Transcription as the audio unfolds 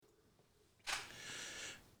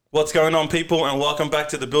What's going on, people, and welcome back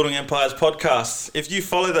to the Building Empires podcast. If you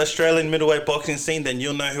follow the Australian middleweight boxing scene, then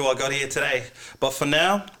you'll know who I got here today. But for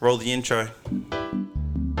now, roll the intro.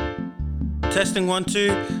 Testing 1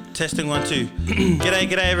 2, testing 1 2.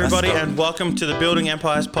 G'day everybody, and welcome to the Building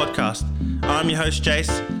Empires podcast. I'm your host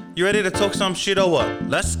Jace. You ready to talk some shit or what?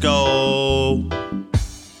 Let's go. Yeah.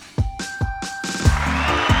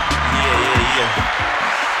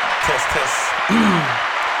 Test.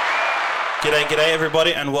 G'day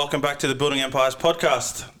everybody, and welcome back to the Building Empires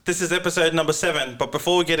podcast. This is episode number 7, but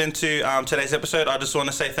before we get into today's episode, I just want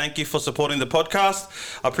to say thank you for supporting the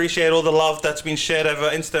podcast. I appreciate all the love that's been shared over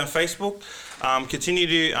Insta and Facebook. Continue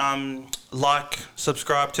to like,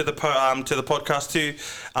 subscribe to the podcast too.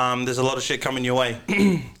 There's a lot of shit coming your way.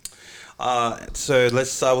 So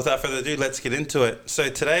let's, without further ado, let's get into it. So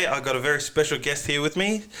today I got a very special guest here with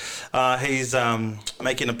me. He's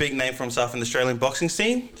making a big name for himself in the Australian boxing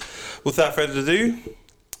scene. Without further ado,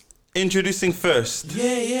 introducing first,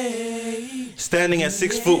 standing at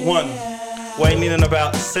 6'1", weighing in at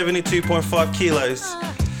about 72.5 kilos.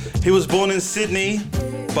 He was born in Sydney,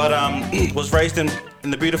 but was raised in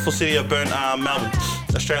the beautiful city of Melbourne,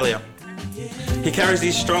 Australia. He carries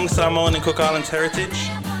his strong Samoan and Cook Islands heritage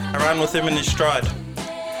around with him in his stride.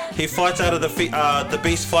 He fights out of the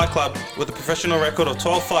Beast Fight Club with a professional record of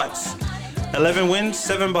 12 fights, 11 wins,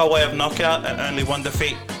 7 by way of knockout, and only 1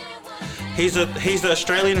 defeat. He's the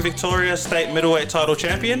Australian Victoria State Middleweight title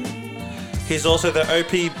champion. He's also the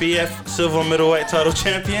OPBF Silver Middleweight title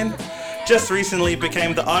champion. Just recently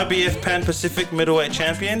became the IBF Pan Pacific Middleweight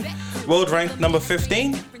champion, world ranked number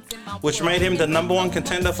 15, which made him the number 1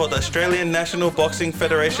 contender for the Australian National Boxing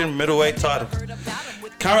Federation Middleweight title.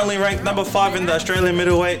 Currently ranked number 5 in the Australian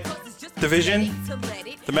Middleweight Division,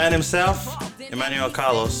 the man himself, Emmanuel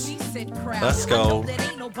Carlos. Let's go.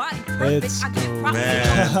 Let's go.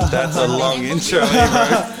 Man, that's a long intro, bro.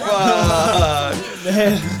 Fuck.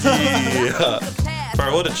 Yeah.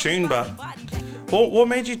 Bro, what a tune, bro. What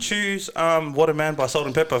made you choose What a Man by Salt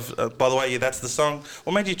and Pepper? By the way, yeah, that's the song.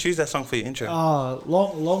 What made you choose that song for your intro?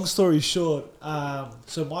 Long story short,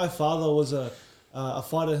 so my father was a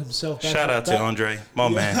fighter himself. Shout out to Andre, my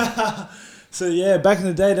man. So yeah, back in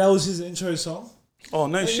the day, that was his intro song. Oh,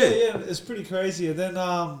 no shit. Yeah, it's pretty crazy. And then,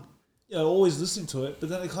 always listening to it, but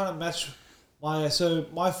then it kind of matched my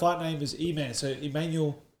fight name is EMAN, so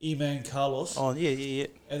Emmanuel EMAN Carlos. Oh, yeah.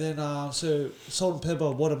 And then, so Salt and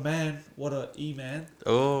Pepper, what a man, what a EMAN.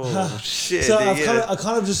 Oh, shit. So I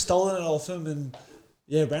kind of just stolen it off him and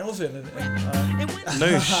ran with it. And,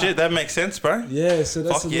 no shit, that makes sense, bro. Yeah, so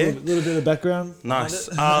that's little bit of background. Nice.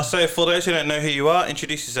 So for those who don't know who you are,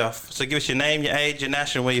 introduce yourself. So give us your name, your age, your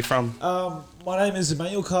national, where you're from. My name is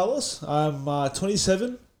Emmanuel Carlos. I'm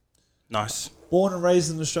 27. Nice. Born and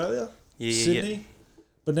raised in Australia, Sydney,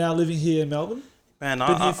 but now living here in Melbourne. Man,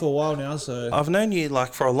 been here for a while now, so I've known you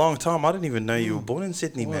for a long time. I didn't even know you were born in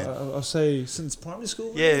Sydney, man. I'll say since primary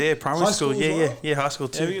school. Yeah, primary high school. Yeah, high school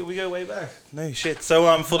too. Yeah, we go way back. No shit.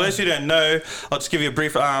 So for those who don't know, I'll just give you a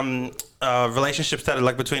brief relationship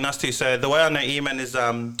started between us two. So the way I know Eman is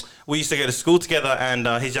we used to go to school together, and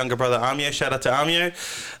his younger brother Amio, shout out to Amio.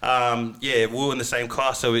 We were in the same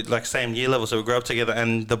class, so we same year level, so we grew up together.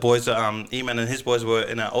 And the boys, Eman and his boys were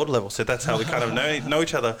in our older level, so that's how we kind of know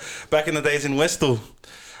each other back in the days in Westall.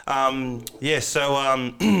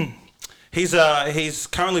 He's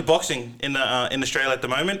currently boxing in Australia at the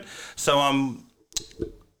moment. So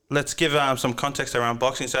let's give some context around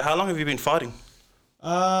boxing. So how long have you been fighting?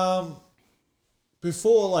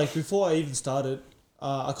 Before I even started,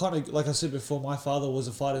 I kind of, like I said before, my father was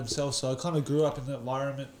a fighter himself, so I kind of grew up in the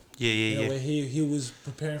environment. Where he was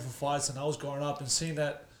preparing for fights, and I was growing up and seeing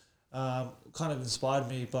that kind of inspired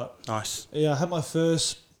me. But nice. Yeah, I had my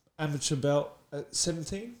first amateur belt at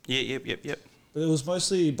 17. Yep. But it was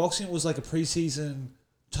mostly boxing. Was like a pre-season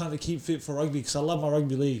trying to keep fit for rugby because I love my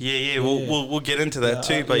rugby league. Yeah. We'll get into that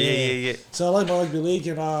too. But yeah. So I like my rugby league,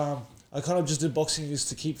 and I kind of just did boxing just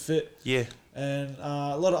to keep fit. Yeah. And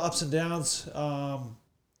a lot of ups and downs.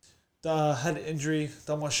 Had an injury,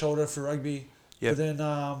 done my shoulder for rugby. Yep. But then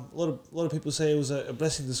a lot of people say it was a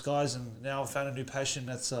blessing in disguise, and now I've found a new passion.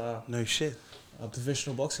 That's no shit.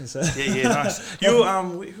 Professional boxing. So yeah, nice. You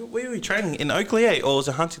where were you training in Oakley, or was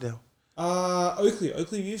it Huntingdale?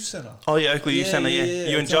 Oakley Youth Centre. Oh yeah, Oakley Youth Centre. Yeah.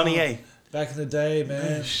 You and Johnny A. Back in the day,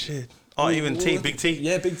 man. Oh shit. Oh, even T, Big T.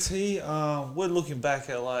 Yeah, Big T. We're looking back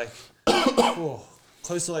at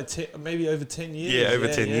close to maybe over 10 years. Yeah, over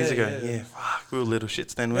 10 years ago. Yeah. Fuck, we were little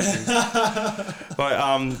shits then, weren't we?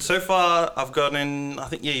 But so far I've gotten, I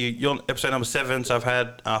think, you're on episode number 7, so I've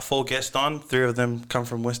had 4 guests on. 3 of them come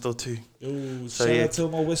from Westall too. Ooh, so shout out to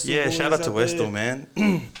my Westall boys. Yeah, shout out to Westall, man.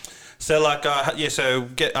 So like so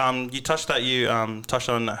get you touched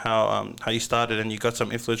on how you started and you got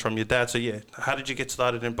some influence from your dad. So yeah, how did you get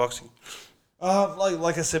started in boxing?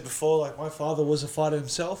 Like I said before, like my father was a fighter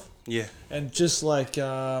himself. Yeah. And just like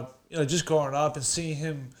just growing up and seeing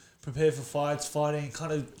him prepare for fights, fighting,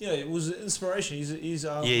 kind of it was an inspiration. He's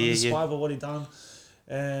inspired by what he done,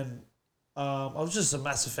 and I was just a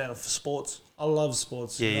massive fan of sports. I love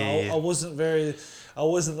sports. I wasn't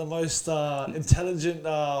the most intelligent,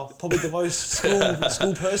 probably the most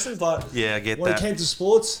school person, but I get when that. it came to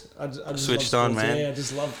sports, I just switched loved on, sports. man.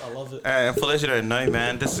 Yeah, I love it. And for those who don't know,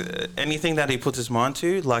 man, this anything that he puts his mind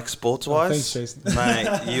to, like sports wise, thanks, Jason. mate,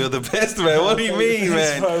 you're the best, man. What do you mean,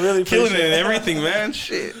 man? I really killing it appreciate in everything, man.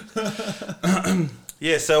 Shit.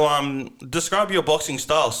 Yeah. So describe your boxing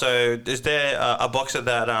style. So is there a boxer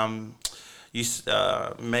that you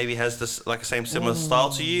maybe has this like the same similar style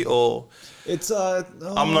to you, or it's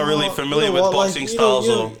I'm not really familiar with boxing styles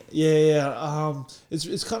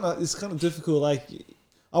it's kind of difficult. Like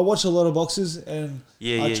I watch a lot of boxers and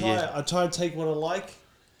I try to take what I like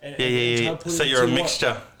and try to put so it you're a into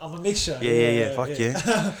mixture. I'm a mixture. Fuck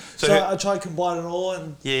yeah. So I try to combine it all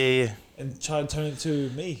and and try to turn it to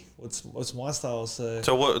me. What's my style? So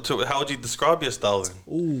how would you describe your style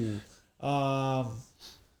then?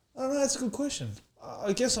 I don't know, that's a good question.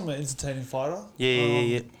 I guess I'm an entertaining fighter.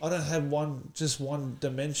 I don't have one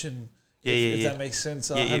dimension, if that makes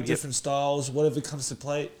sense. I have different styles, whatever comes to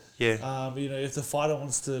plate. If the fighter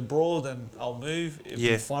wants to brawl, then I'll move. If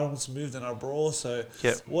the fighter wants to move, then I'll brawl. So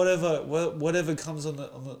whatever comes on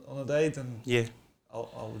the day, then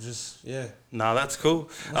I'll just No, that's cool.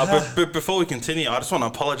 But before we continue, I just want to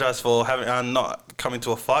apologize for having not coming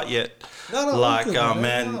to a fight yet. No, like all good,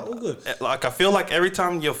 man, all good. Like I feel like every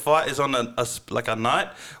time your fight is on a night,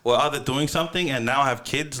 we're either doing something, and now I have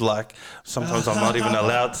kids. Like sometimes I'm not even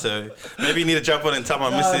allowed to. Maybe you need to jump on and tell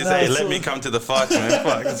my missus, "Hey, let me come to the fight, man."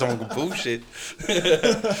 Fuck, it's some bullshit.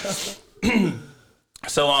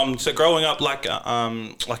 So growing up, like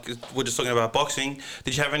we're just talking about boxing.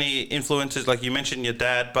 Did you have any influences? Like you mentioned your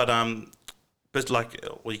dad, but like,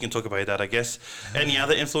 well, you can talk about your dad, I guess. Any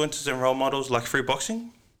other influences and role models like through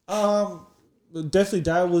boxing? Definitely,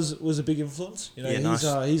 dad was a big influence. Nice.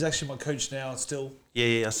 He's actually my coach now still.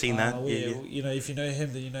 I've seen that. If you know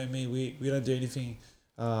him, then you know me. We don't do anything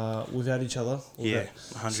without each other. 100.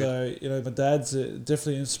 So my dad's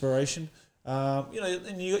definitely an inspiration.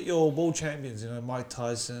 And you got your world champions, Mike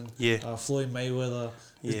Tyson, Floyd Mayweather.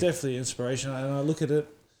 It's definitely inspiration, and I look at it,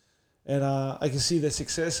 and I can see their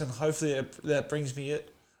success, and hopefully that brings me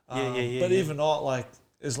it. But even not, like,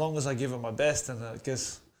 as long as I give it my best, and I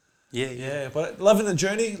guess. But loving the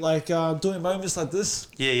journey, like doing moments like this.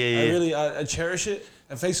 I cherish it.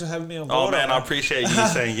 And thanks for having me on board. Oh man, I appreciate you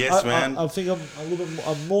saying yes, man. I think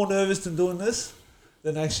I'm more nervous than doing this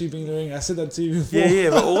than actually being in the ring. I said that to you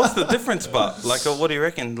before. But what's the difference? But like, what do you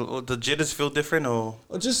reckon? The jitters feel different, or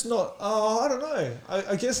just not? I don't know.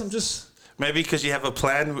 I guess I'm just. Maybe because you have a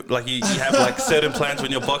plan, like you have like certain plans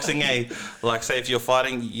when you're boxing. Like say if you're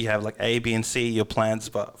fighting, you have like A, B, and C, your plans.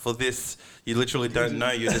 But for this, you literally don't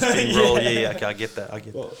know. You're just being rolled. Okay, I get that.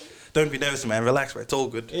 That. Don't be nervous, man. Relax, bro. It's all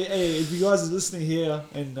good. Hey, if you guys are listening here,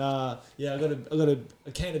 and I got a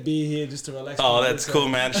can of beer here just to relax. Oh, that's cool,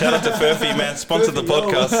 man. Shout out to Furphy, man. Sponsor the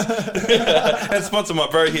podcast, and sponsor my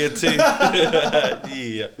bro here too.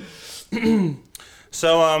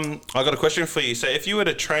 So, I got a question for you. So, if you were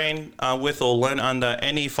to train with or learn under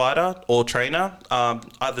any fighter or trainer,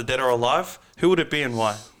 either dead or alive, who would it be and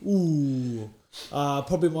why?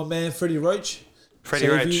 Probably my man Freddie Roach. Freddie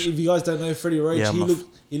Roach. If you guys don't know Freddie Roach,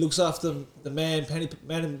 he looks after the man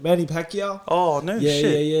Manny Pacquiao. Oh no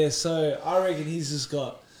shit. Yeah. So I reckon he's just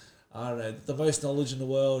got the most knowledge in the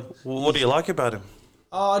world. Well, what do you like about him?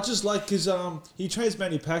 I just like because he trains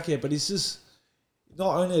Manny Pacquiao, but he's just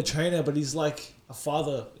not only a trainer, but he's like a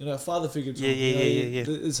father, a father figure to him. Yeah.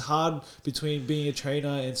 It's hard between being a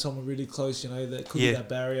trainer and someone really close, that could be that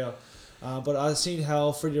barrier. But I've seen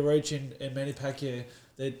how Freddie Roach and Manny Pacquiao,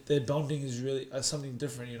 their bonding is really something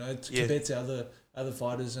different, compared to other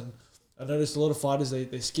fighters. And I noticed a lot of fighters,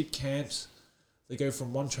 they skip camps, they go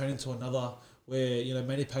from one training to another, where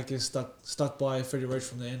Manny Pacquiao is stuck by Freddie Roach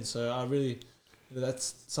from the end. So I really.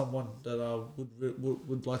 That's someone that I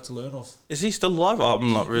would like to learn off. Is he still alive? Oh,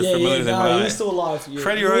 I'm not really familiar with him. No, he's still alive.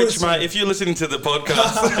 Freddie Roach, mate, if you're listening to the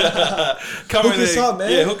podcast, come hook us up,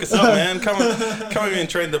 man. Yeah, hook us up, man. Come with me and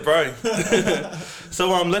train the bro. So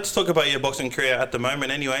let's talk about your boxing career at the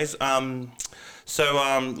moment, anyways. We'll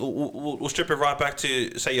strip it right back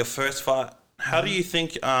to say your first fight. How do you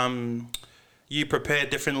think you prepared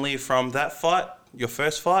differently from that fight, your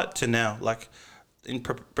first fight, to now? Like, in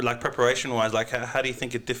preparation wise? Like how do you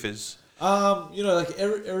think it differs? Like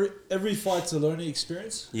every fight's a learning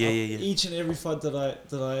experience. Yeah. Each and every fight that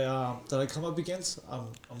I come up against,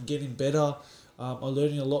 I'm getting better. I'm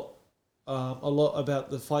learning a lot about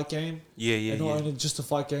the fight game. And not only just the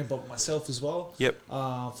fight game, but myself as well. Yep.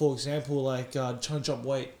 For example, like trying to drop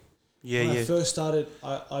weight. When I first started,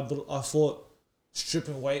 I thought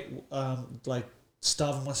stripping weight, like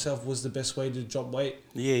starving myself was the best way to drop weight.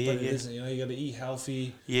 But it isn't. You got to eat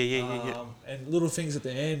healthy. And little things at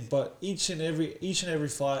the end. But each and every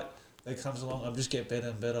fight that comes along, I just get better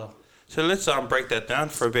and better. So let's break that down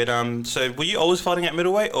for a bit. So were you always fighting at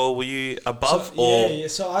middleweight, or were you above?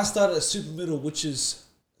 So I started at super middle, which is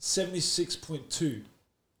 76.2.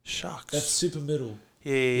 Shucks. That's super middle.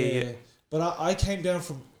 Yeah. But I came down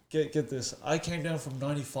from get this. I came down from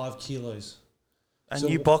 95 kilos. And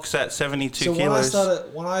you boxed at 72 kilos.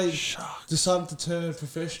 When I decided to turn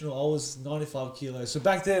professional, I was 95 kilos. So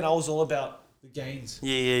back then, I was all about the gains.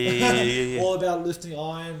 Yeah. All about lifting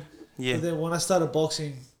iron. Yeah. But then when I started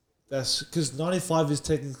boxing, that's because 95 is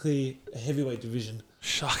technically a heavyweight division.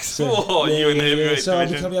 Shucks. So, you in the heavyweight division. So I'll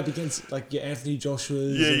be coming up against like your Anthony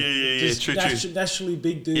Joshua's. Yeah. True. Naturally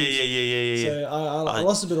big dudes. Yeah. So I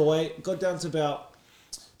lost a bit of weight, got down to about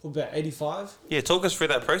 85. Yeah, talk us through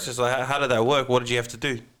that process. Like, how did that work? What did you have to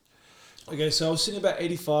do? Okay, so I was sitting about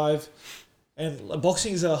 85, and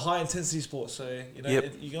boxing is a high intensity sport. So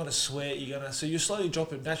you're gonna sweat. So you slowly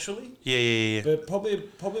drop it naturally. Yeah. But probably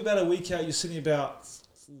about a week out, you're sitting about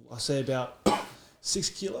 6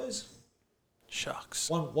 kilos. Shucks.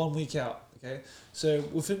 One week out. Okay, so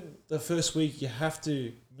within the first week, you have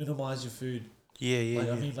to minimize your food. Yeah.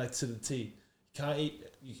 I mean, like to the T.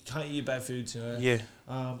 You can't eat bad foods, Yeah.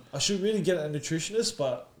 I should really get a nutritionist,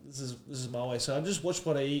 but this is my way. So I just watch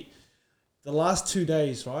what I eat. The last 2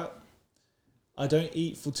 days, right? I don't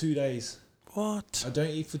eat for 2 days. What? I don't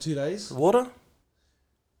eat for 2 days. Water?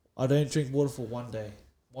 I don't drink water for 1 day.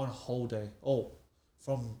 One whole day. Oh,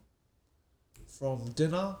 from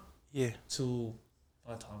dinner till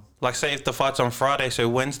nighttime. Like say if the fight's on Friday, so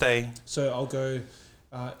Wednesday. So I'll go,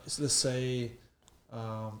 let's say,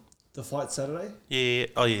 the fight Saturday? Yeah.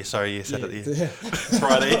 Oh, yeah. Sorry. Yeah, Saturday. Yeah.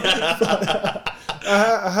 Friday.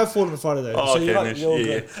 I have fought on Friday though. Oh, so okay. you're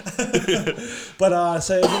good. But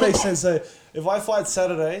so if it makes sense, so if I fight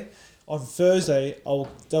Saturday, on Thursday,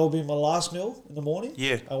 that will be my last meal in the morning.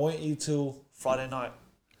 Yeah. I won't eat till Friday night.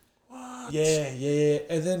 What? Yeah.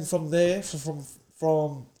 And then from there,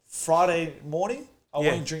 from Friday morning, I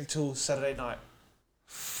won't drink till Saturday night.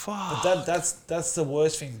 Fuck. But that's the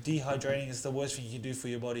worst thing. Dehydrating is the worst thing you can do for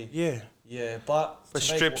your body. Yeah, but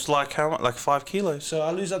strips like how much? Like 5 kilos. So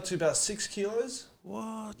I lose up to about 6 kilos.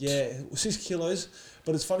 What? Yeah, 6 kilos.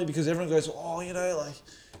 But it's funny because everyone goes, oh, like,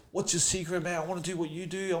 what's your secret, man? I want to do what you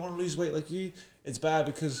do. I want to lose weight like you. It's bad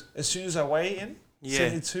because as soon as I weigh in,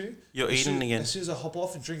 72, you're eating again. As soon as I hop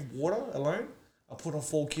off and drink water alone, I put on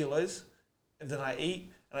 4 kilos, and then I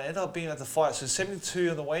eat, and I end up being at the fight. So 72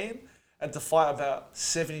 on the weigh-in. At the fight, about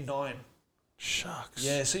 79. Shucks.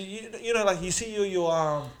 Yeah, so like you see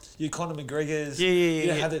your Conor McGregor's.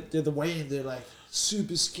 Yeah. How they're the weigh-in, they're like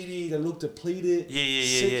super skinny. They look depleted.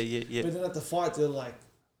 Yeah. But then at the fight, they're like,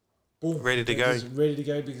 boom, ready to go. Ready to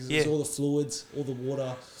go because there's all the fluids, all the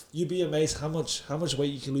water. You'd be amazed how much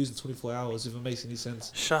weight you can lose in 24 hours if it makes any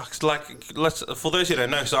sense. Shucks. Like, for those who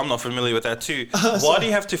don't know, because I'm not familiar with that too. Why do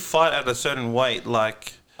you have to fight at a certain weight?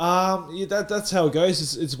 Like. That's how it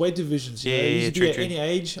goes. It's weight divisions. You can be at true. any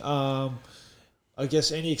age. I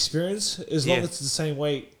guess any experience, as long as it's the same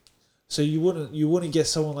weight. So you wouldn't get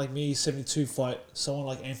someone like me 72 fight someone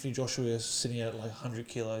like Anthony Joshua sitting at like 100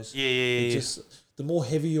 kilos. Yeah. Just the more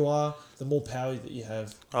heavy you are, the more power that you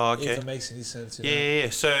have. Oh, okay. If it makes any sense. Yeah.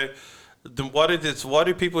 So, then why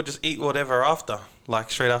do people just eat whatever after, like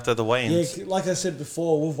straight after the weigh-ins? Yeah, like I said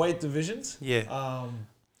before, with weight divisions. Yeah.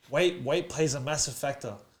 Weight plays a massive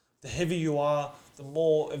factor. The heavier you are, the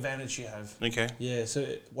more advantage you have. Okay. Yeah, so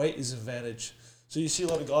weight is an advantage. So you see a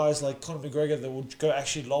lot of guys like Conor McGregor that will go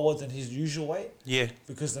actually lower than his usual weight. Yeah.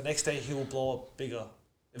 Because the next day he will blow up bigger,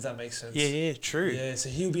 if that makes sense. Yeah, true. Yeah, so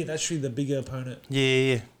he'll be naturally the bigger opponent.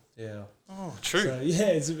 Yeah. Oh, true. So yeah,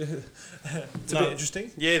 it's a bit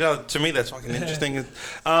interesting. Yeah, no, to me that's fucking interesting.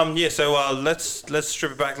 So let's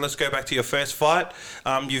strip it back. Let's go back to your first fight.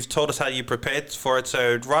 You've told us how you prepared for it.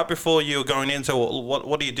 So right before you were going in, so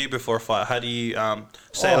what do you do before a fight? How do you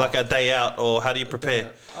say like a day out, or how do you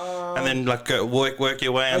prepare? And then like go work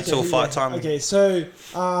your way until fight time. Okay, so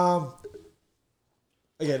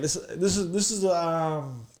this is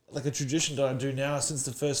like a tradition that I do now since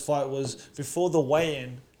the first fight was before the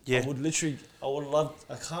weigh-in. Yeah. I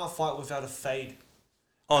can't fight without a fade.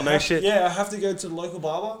 Oh, no shit. Yeah, I have to go to the local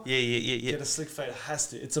barber. Yeah. Get a slick fade. It has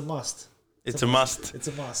to. It's a must. It's a must. It's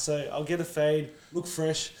a must. So I'll get a fade, look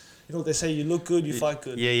fresh. You know what they say, you look good, you fight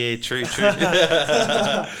good. Yeah, true.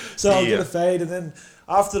 So I'll get a fade, and then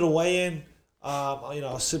after the weigh-in,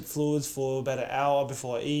 I'll sip fluids for about an hour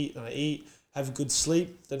before I eat, and I eat, have a good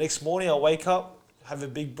sleep. The next morning I'll wake up, have a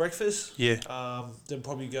big breakfast. Yeah. Then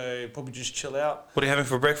probably just chill out. What are you having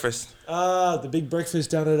for breakfast? The big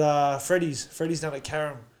breakfast down at Freddy's. Freddy's down at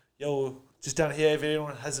Carrum. Yo, just down here if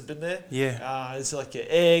anyone hasn't been there. Yeah. It's like your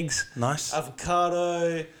eggs. Nice.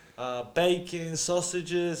 Avocado. Bacon,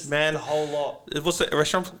 sausages, man, the whole lot. What's the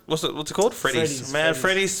restaurant? What's it called? Freddy's. Man,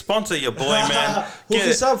 Freddy's, sponsor your boy, man. Hook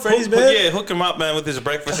us up, Freddy's, man. Yeah, hook him up, man, with his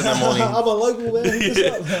breakfast in the morning. I'm a local man. Hook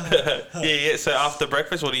us up. Yeah. So after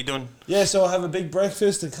breakfast, what are you doing? Yeah, so I'll have a big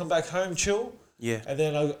breakfast and come back home, chill. Yeah. And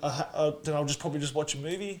then I'll just watch a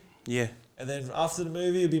movie. Yeah. And then after the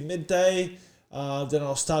movie, it'll be midday. Then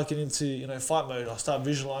I'll start getting into fight mode. I'll start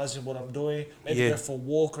visualizing what I'm doing. Maybe go for a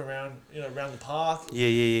walk around around the park.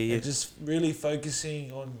 Yeah. And just really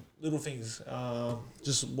focusing on little things.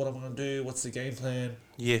 Just what I'm gonna do. What's the game plan?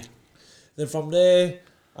 Yeah. Then from there,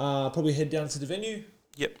 probably head down to the venue.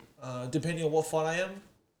 Yep. Depending on what fight I am.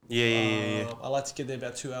 Yeah. I like to get there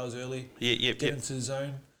about 2 hours early. Get into the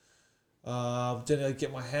zone. Then I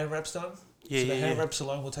get my hand wraps done. The hand wraps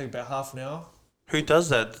alone will take about half an hour. Who does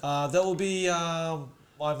that? That will be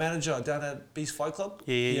my manager down at Beast Fight Club.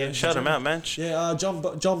 Yeah. Shout him out, man. Yeah, John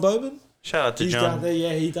Bowman. Shout out to He's John. down there.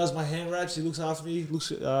 Yeah, he does my hand wraps. He looks after me.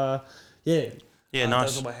 Yeah, nice.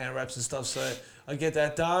 Does all my hand wraps and stuff. So I get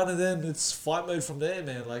that done, and then it's fight mode from there,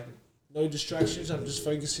 man. Like no distractions. I'm just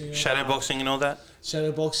focusing on shadow boxing and all that.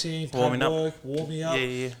 Shadow boxing, warming up. warming up.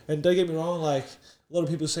 Yeah. And don't get me wrong, like a lot of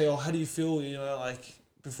people say, "Oh, how do you feel?" Like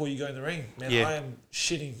before you go in the ring, man. I am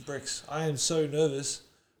shitting bricks. I am so nervous.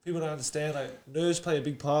 People don't understand. Like nerves play a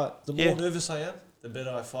big part. The more nervous I am, the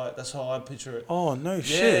better I fight. That's how I picture it. Oh no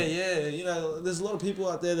shit. Yeah. There's a lot of people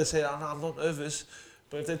out there that say, "Oh no, I'm not nervous,"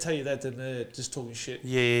 but if they tell you that, then they're just talking shit.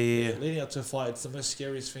 Yeah. Leading up to a fight, it's the most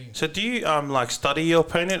scariest thing. So do you study your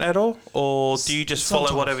opponent at all, or do you just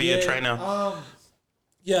follow whatever your trainer?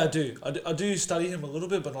 Yeah, I do. I do study him a little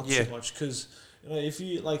bit, but not too much, because if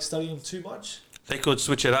you study him too much, they could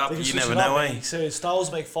switch it up. You never know, eh? So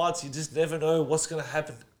styles make fights. You just never know what's gonna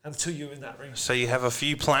happen until you're in that ring. So you have a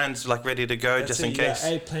few plans ready to go just in case.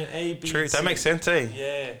 Plan A, B, True, C. that makes sense,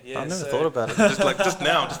 eh? Yeah. I never thought about it. Just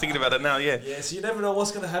now, I'm just thinking about it now. Yeah. Yeah, so you never know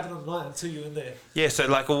what's gonna happen on the night until you're in there. Yeah. So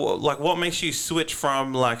what makes you switch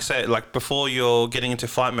from before you're getting into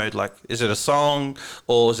fight mode? Like, is it a song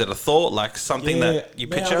or is it a thought? Like something that you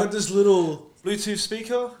picture? I got this little Bluetooth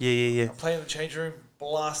speaker. Yeah. I play in the change room,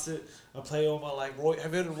 blast it. I play all my Roy.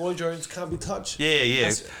 Have you heard of Roy Jones? Can't Be Touched.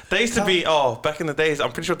 Yeah. They used to be back in the days.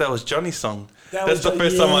 I'm pretty sure that was Johnny's song. That's the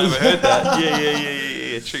first time I ever heard that.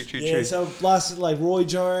 Yeah. True. Yeah, so I blasted Roy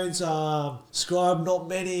Jones, Scribe, Not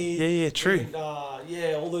Many. Yeah, true. And,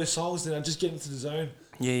 all those songs. Then I just get into the zone.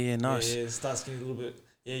 Yeah, nice. Yeah, it starts getting a little bit.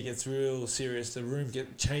 Yeah, it gets real serious. The room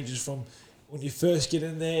changes from when you first get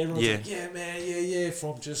in there. Everyone's like, yeah, man, yeah.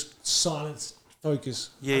 From just silence. Focus.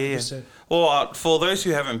 100%. Yeah. Well, for those who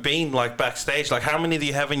haven't been backstage, how many do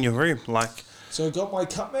you have in your room? So I got my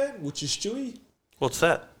cut man, which is Stewie. What's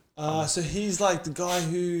that? So he's the guy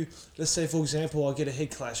who, let's say for example, I get a head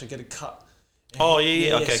clash, I get a cut.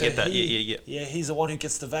 Okay, I get that. Yeah. Yeah, he's the one who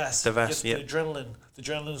gets the VAS. The VAS, the adrenaline. The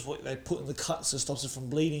adrenaline is what they put in the cut, so it stops it from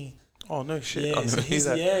bleeding. Oh no shit! Yeah, I never knew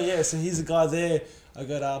that. Yeah. So he's the guy there. I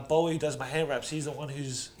got Bowie who does my hand wraps. He's the one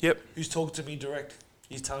who's talking to me direct.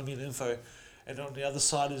 He's telling me the info. And on the other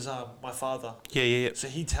side is my father. Yeah. So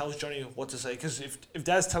he tells Johnny what to say. Because if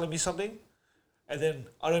Dad's telling me something, and then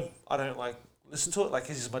I don't listen to it.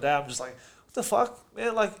 He's my dad. I'm just what the fuck,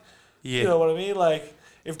 man? You know what I mean?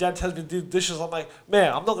 If Dad tells me to do the dishes, I'm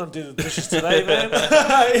man, I'm not gonna do the dishes today, man.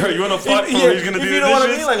 You want to fight for who's gonna do the dishes? You know what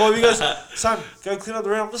I mean? He goes, son, go clean up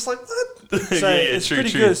the room. I'm just what? So it's true,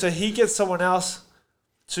 pretty good. So he gets someone else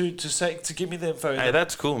to give me the info. Hey,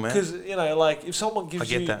 that's cool, man. Because if someone gives I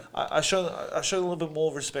get that. I show a little bit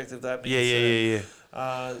more respect if that means.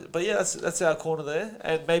 Yeah. But yeah, that's our corner there,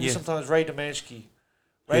 and maybe sometimes Ray Domanski.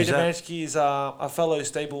 Ray Domanski is a fellow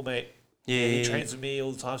stablemate. Yeah, he trains with me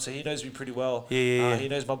all the time, so he knows me pretty well. Yeah. He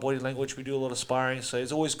knows my body language. We do a lot of sparring, so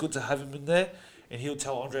it's always good to have him in there. And he'll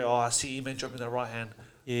tell Andre, "Oh, I see EMAN dropping that right hand."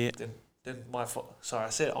 Yeah. Then sorry, I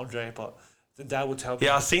said Andre, but. Then Dad would tell me.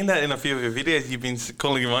 Yeah, I've seen that in a few of your videos. You've been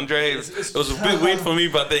calling him Andre. It was a bit weird for me,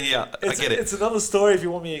 but then I get it. It's another story if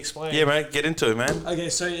you want me to explain. Yeah, man, get into it, man. Okay,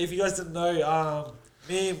 so if you guys didn't know,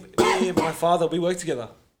 me and my father, we work together.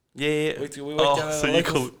 Yeah. We work down at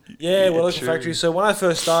a local factory. So when I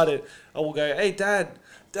first started, I will go, "Hey, Dad,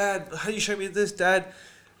 Dad, how do you show me this, Dad?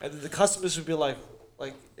 And then the customers would be like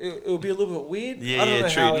it would be a little bit weird. Yeah, I don't know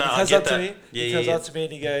true. how. No, He I comes get up to that. me. Yeah, He comes up to me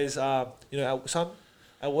and he goes, son,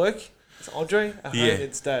 at work, it's Andre. At home,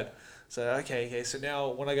 it's Dad. So, okay. So now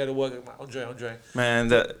when I go to work, I'm like, Andre.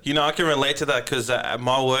 Man, I can relate to that because at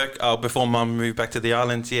my work, before Mum moved back to the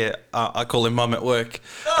islands, I call him Mum at work.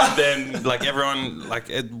 And then, like, everyone,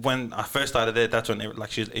 when I first started it, that's when,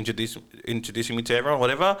 she was introducing me to everyone,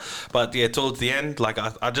 whatever. But, towards the end,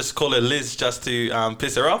 I just call her Liz just to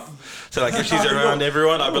piss her off. So, if she's around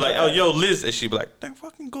everyone, I'd be like, oh, yo, Liz. And she'd be like, don't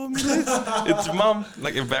fucking call me Liz. It's Mum.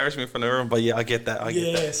 Embarrass me from the room. But, I get that. I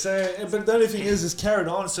get that. So, but the only thing is carried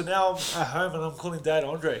on. So now I'm at home and I'm calling Dad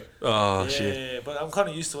Andre. Oh, shit. Yeah, but I'm kind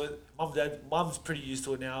of used to it. Mum's pretty used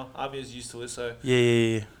to it now. Amia's used to it, so.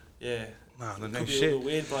 Yeah. No shit. A little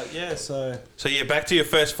weird, but so. So back to your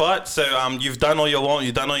first fight. So you've done all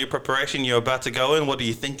your preparation. You're about to go in. What are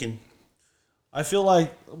you thinking? I feel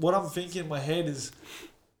like what I'm thinking in my head is,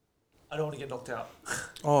 I don't want to get knocked out.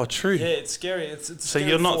 Oh, true. Yeah, it's scary. It's so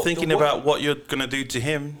you're not thinking about what you're gonna do to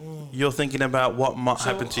him. You're thinking about what might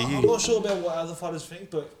happen to you. I'm not sure about what other fighters think,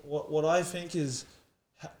 but what I think is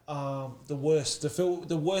the worst.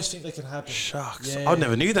 The worst thing that can happen. Shucks. I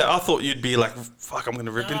never knew that. I thought you'd be like, fuck, I'm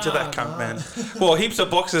gonna rip into that cunt, man. Well, heaps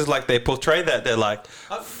of boxers they portray that. They're like,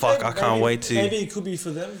 fuck, I can't wait to. Maybe it could be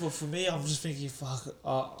for them, but for me, I'm just thinking, fuck,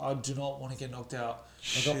 I do not want to get knocked out.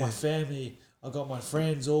 I got my family, I got my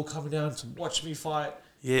friends all coming down to watch me fight.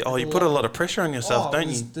 Yeah. Oh, you put a lot of pressure on yourself, don't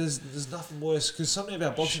you? There's nothing worse, because something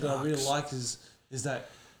about boxing that I really like is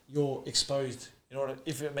that you're exposed. You know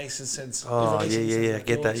if it makes sense. Oh, yeah. I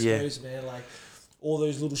get that, exposed, man. Like all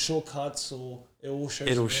those little shortcuts, or it all shows.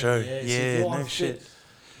 It'll show. Yeah, so if you're no unfit, shit.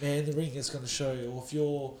 Man, the ring is going to show. Or if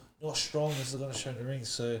you're not strong, it's going to show in the ring.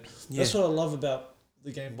 So that's what I love about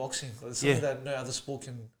the game boxing. It's something that no other sport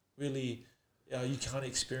can really, you can't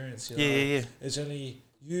experience. You know? Yeah. It's only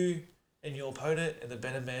you and your opponent, and the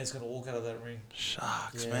better man's going to walk out of that ring.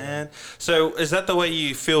 Shucks, man. So is that the way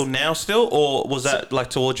you feel now still, or was that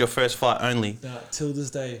towards your first fight only? Nah, till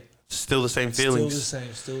this day. Still the same feelings? Still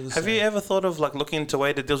the same. Have you ever thought of looking into a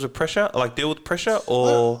way that deals with pressure, deal with pressure,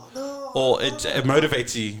 or it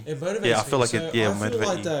motivates you? It motivates me. I feel like it motivates you. I feel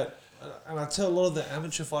like you. that, and I tell a lot of the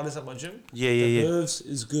amateur fighters at my gym, the nerves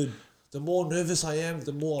is good. The more nervous I am,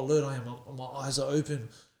 the more alert I am. My eyes are open.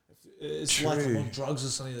 It's like I'm on drugs or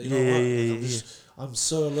something. I'm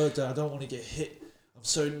so alert that I don't want to get hit. I'm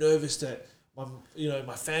so nervous that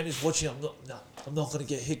my family's watching. I'm not going to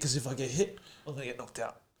get hit, because if I get hit, I'm going to get knocked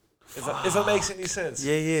out. If it makes any sense.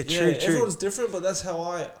 True. Everyone's different, but that's how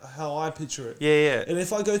I picture it. Yeah. And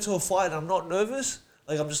if I go to a fight and I'm not nervous,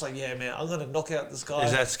 I'm just like, yeah, man, I'm going to knock out this guy.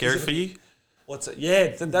 Is that scary for you? What's it? Yeah,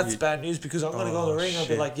 then that's bad news, because I'm going to go in the ring. I'll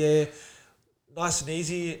be like, yeah, nice and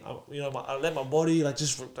easy. I let my body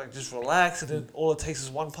just relax, and then all it takes is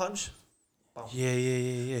one punch. Bum.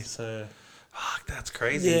 Yeah. So, that's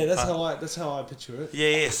crazy. Yeah, that's how I picture it.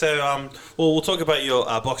 Yeah. So, we'll talk about your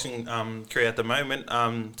boxing career at the moment.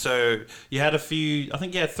 So you had I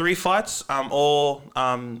think you had 3 fights. You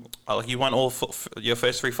won all your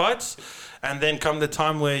first 3 fights, and then come the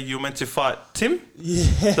time where you were meant to fight Tim.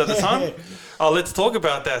 Yeah. At the time. Let's talk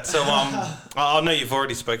about that. So, I know you've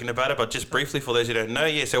already spoken about it, but just briefly for those who don't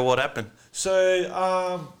know, so what happened?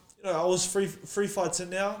 So, I was three fights in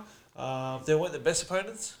now. They weren't the best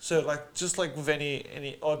opponents. So, just like with any,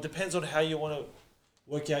 it depends on how you want to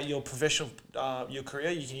work out your professional, your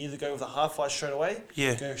career. You can either go with a hard fight straight away,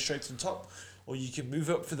 go straight to the top, or you can move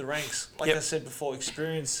up through the ranks. I said before,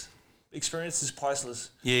 experience is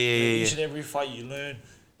priceless. Each and every fight you learn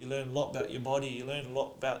a lot about your body. You learn a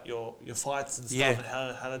lot about your fights and stuff, and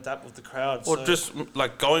how to adapt with the crowd. Or just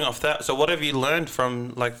going off that. So what have you learned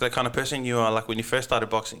from the kind of person you are when you first started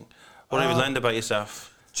boxing? What have you learned about yourself?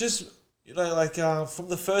 Just from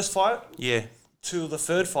the first fight to the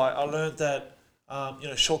third fight, I learned that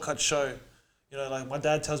shortcuts show. My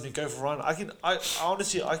dad tells me go for a run. I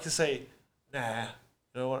honestly can say nah.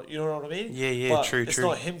 You know what I mean? Yeah. But true. It's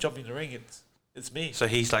not him jumping the ring. It's me. So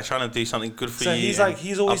he's trying to do something good for you. So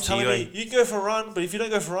he's always telling me, you can go for a run, but if you don't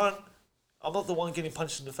go for a run, I'm not the one getting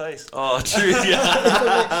punched in the face. Oh, true.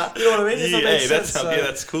 Yeah. You know what I mean?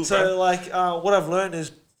 That's cool. So what I've learned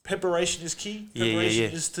is preparation is key.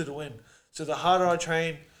 Preparation is to the win. So the harder I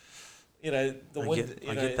train, the win.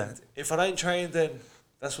 I get that. If I don't train, then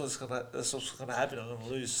that's what's gonna happen. I'm gonna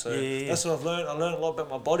lose. So that's what I've learned. I learned a lot about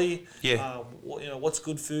my body. What's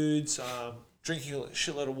good foods. Drinking a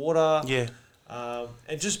shitload of water.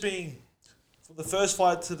 And just being, from the first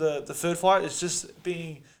fight to the third fight, it's just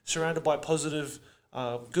being surrounded by positive,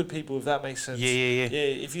 good people, if that makes sense. Yeah.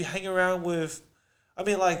 If you hang around with,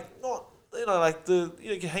 not like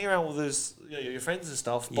you can hang around with those, your friends and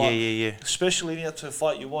stuff. But especially leading up to a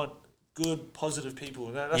fight, you want good, positive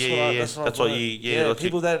people. That's what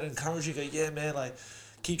people that encourage you. Go, yeah, man, like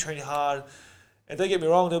keep training hard. And don't get me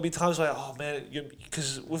wrong, there'll be times like, oh man,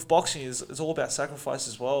 because with boxing it's all about sacrifice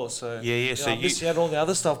as well. So so I'm missing out on all the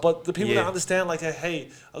other stuff. But the people that understand, like, hey,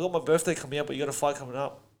 I got my birthday coming up, but you got a fight coming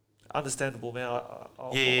up. Understandable, man.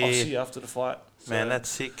 I'll see you after the fight. So, man, that's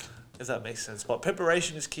sick. If that makes sense. But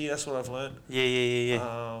preparation is key. That's what I've learned.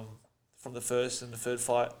 From the first and the third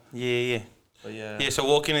fight. But yeah. So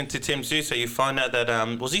walking into Tim Tszyu, so you find out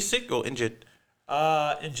that was he sick or injured?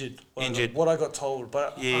 Injured. What I got told,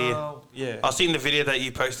 but I've seen the video that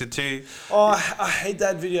you posted too. Oh, I hate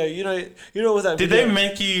that video. You know what that. Did video, they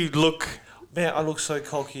make you look? Man, I look so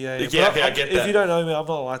cocky. I get that. If you don't know me, I'm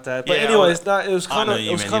not like that. But anyways, it was kind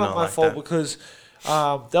of my fault because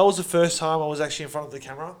that was the first time I was actually in front of the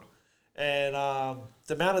camera, and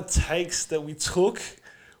the amount of takes that we took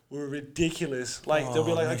were ridiculous. Like they'll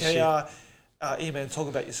be like, okay, EMAN, talk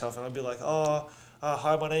about yourself, and I'd be like,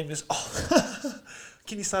 hi, my name is.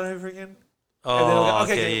 Can you start over again? And then I'll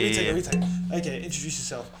go, okay, retake. Okay, introduce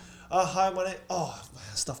yourself. Hi, my name. Oh,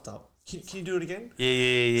 man, stuffed up. Can you do it again?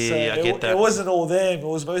 Yeah, I get that. It wasn't all them. It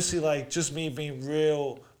was mostly like just me being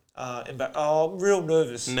real, real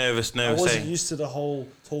nervous. Nervous. I wasn't used to the whole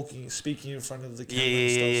speaking in front of the camera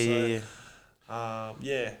and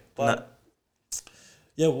stuff. But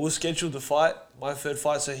we'll schedule the fight, my third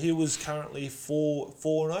fight. So he was currently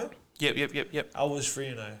 4-0. Yep. I was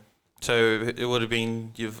 3-0. So it would have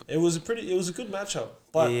been It was a good matchup.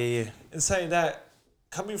 But in saying that,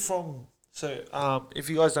 coming from if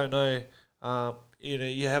you guys don't know,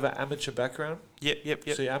 you have an amateur background. Yep.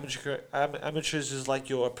 So your amateurs is like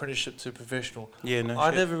your apprenticeship to professional.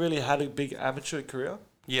 I never really had a big amateur career.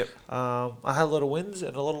 Yep. I had a lot of wins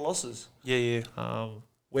and a lot of losses.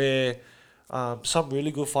 Where some really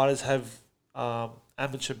good fighters have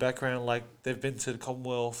amateur background, like they've been to the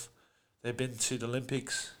Commonwealth, they've been to the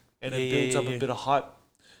Olympics, and it builds up a bit of hype.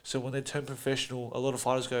 So when they turn professional, a lot of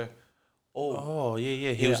fighters go,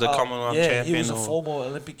 he was a Commonwealth champion. He was a former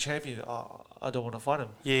Olympic champion. I don't want to fight him.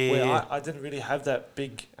 I didn't really have that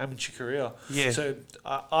big amateur career. So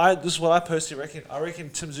this is what I personally reckon. I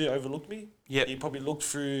reckon Tim Tszyu overlooked me. He probably looked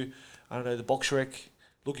through, the box rec,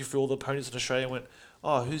 looking through all the opponents in Australia and went,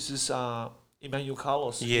 oh, who's this Emmanuel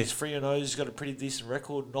Carlos? He's 3-0. He's got a pretty decent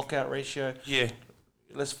record, knockout ratio.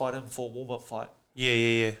 Let's fight him for a warm-up fight.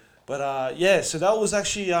 But so that was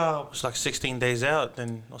actually it's like 16 days out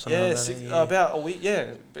then or something. About a week.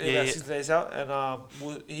 About 16 days out,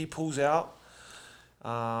 and he pulls out.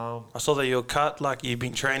 I saw that you're cut. Like you've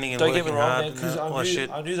been training and don't working get me wrong, hard. Because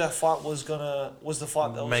I knew that fight was the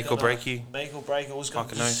fight that was make or break you. Make or break. It was going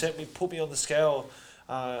to put me on the scale.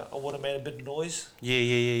 I would have made a bit of noise.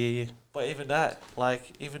 Yeah. But even that,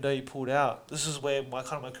 even though he pulled out, this is where my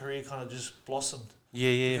career kind of just blossomed.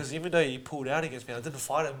 Because even though he pulled out against me, I didn't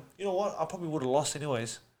fight him. You know what? I probably would have lost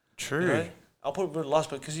anyways. True. I probably would have lost,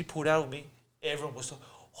 but because he pulled out with me, everyone was like,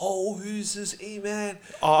 oh, who's this EMAN?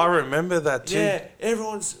 Oh, I remember that too. Yeah,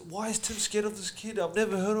 why is Tim scared of this kid? I've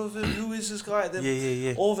never heard of him. Who is this guy? And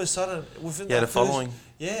then all of a sudden, within that following.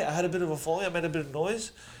 I had a bit of a following. I made a bit of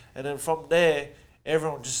noise. And then from there,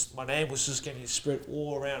 my name was just getting spread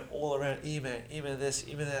all around EMAN. EMAN this,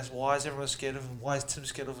 EMAN that. Why is everyone scared of him? Why is Tim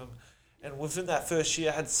scared of him? And within that first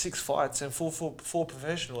year, I had 6 fights and four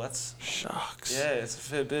professional. That's shucks. Yeah, it's a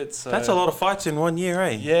fair bit. So that's a lot of fights in 1 year,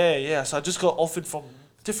 eh? Yeah. So I just got offered from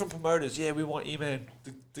different promoters. Yeah, we want EMAN,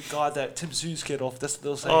 the guy that Tim Tszyu scared off. That's what they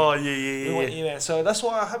were saying. Oh yeah. We want EMAN. So that's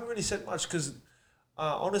why I haven't really said much because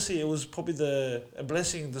honestly, it was probably a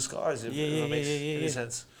blessing in disguise. If that makes any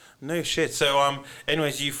sense. No shit. So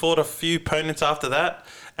anyways, you fought a few opponents after that,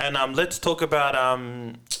 and let's talk about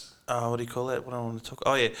what do you call it? What I want to talk.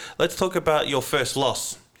 Oh yeah, let's talk about your first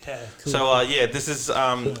loss. Yeah. Cool. So this is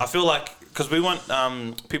I feel like because we want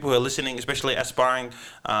people who are listening, especially aspiring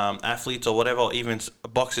athletes or whatever, or even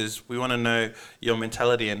boxers, we want to know your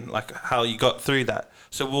mentality and like how you got through that.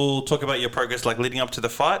 So we'll talk about your progress like leading up to the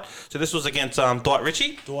fight. So this was against Dwight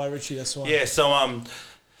Ritchie. Dwight Ritchie, that's right. Yeah. So I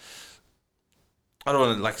don't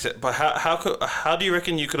want to like say, but how do you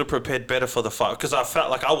reckon you could have prepared better for the fight? Because I felt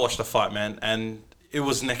like I watched the fight, man, and it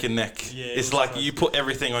was neck and neck. Yeah, it's like you put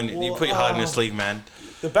everything on you. You put your heart in your sleeve, man.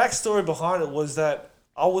 The backstory behind it was that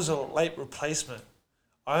I was a late replacement.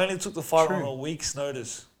 I only took the fight on a week's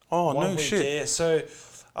notice. Oh, no shit. Yeah. So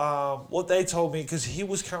what they told me, because he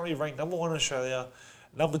was currently ranked number 1 in Australia,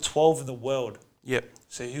 number 12 in the world. Yep.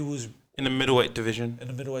 So he was... in the middleweight division. I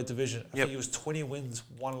think he was 20 wins,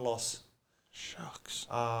 1 loss. Shucks.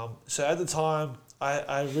 So at the time,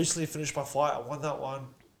 I recently finished my fight. I won that one.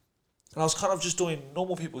 And I was kind of just doing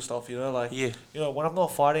normal people stuff, you know, like, Yeah. you know, when I'm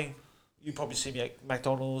not fighting, you probably see me at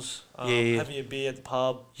McDonald's, having a beer at the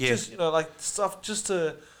pub, just, you know, like stuff, just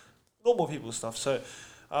to normal people stuff. So,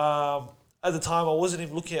 at the time, I wasn't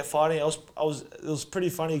even looking at fighting. It was pretty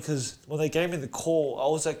funny because when they gave me the call, I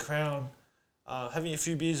was at Crown, having a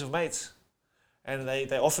few beers with mates, and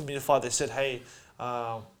they offered me to fight. They said, hey,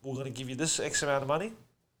 we're going to give you this X amount of money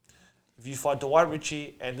if you fight Dwight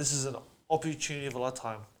Ritchie, and this is an opportunity of a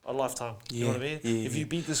lifetime. You know what I mean? If you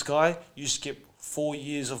beat this guy, you skip 4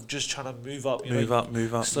 years of just trying to move up. Move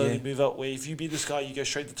up. Slowly move up. Where if you beat this guy, you go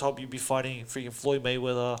straight to the top. You'll be fighting freaking Floyd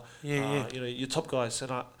Mayweather. You know, your top guys.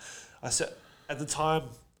 And I said at the time,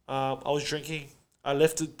 I was drinking. I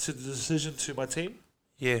left it to the decision to my team.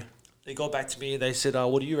 Yeah. They got back to me and they said,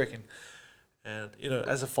 "What do you reckon?" And you know,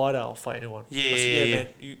 as a fighter, I'll fight anyone. Yeah, I said, man.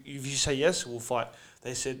 If you say yes, we'll fight.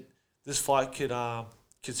 They said this fight could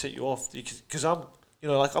set you off because I'm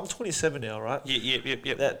 27 now, right? Yeah.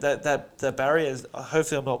 That barrier is.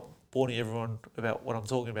 Hopefully, I'm not boring everyone about what I'm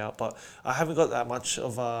talking about, but I haven't got that much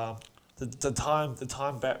of the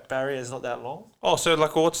time barrier is not that long. Oh, so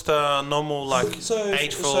like, what's the normal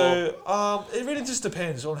age for? So it really just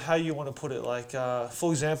depends on how you want to put it. Like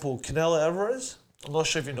for example, Canelo Alvarez. I'm not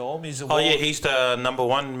sure if you know him. He's he's the number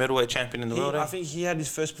 1 middleweight champion in the world. I think he had his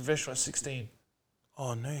first professional at 16.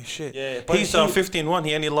 Oh no shit! Yeah, but he's 15-1.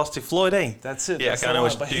 He only lost to Floyd, eh? That's it. Yeah, I know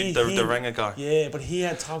it's the Ranger guy. Yeah, but he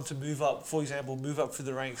had time to move up. For example, move up through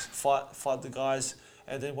the ranks, fight the guys,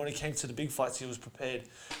 and then when it came to the big fights, he was prepared.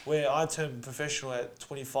 Where I turned professional at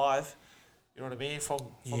 25, you know what I mean? From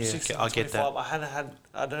 16 to 25,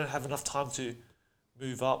 I don't have enough time to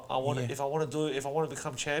move up. If I want to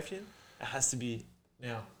become champion, it has to be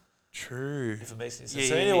now. True. If it makes any sense.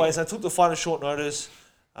 Anyways, I took the fight at short notice.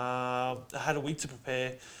 I had a week to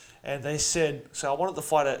prepare, and they said, so I wanted to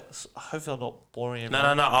fight at, hopefully I'm not boring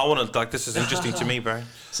everyone. No, I want to, this is interesting to me, bro.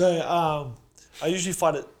 So, I usually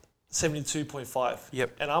fight at 72.5.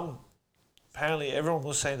 Yep. And apparently everyone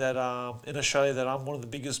was saying that in Australia that I'm one of the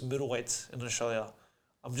biggest middleweights in Australia.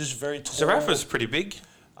 I'm just very tall. Zarafa's pretty big.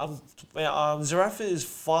 Zarafa is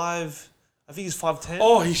 5... I think he's 5'10".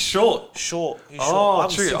 Oh, he's short. He's short. I'm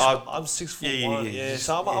true. I'm 6'1". Yeah.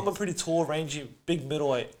 So I'm a pretty tall, rangy, big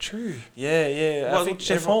middleweight. True. Yeah. Well, I think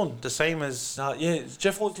Jeff Horn, the same as...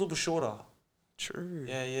 Jeff Horn's a little bit shorter. True.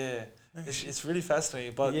 Yeah. It's really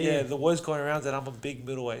fascinating. But the word's going around that I'm a big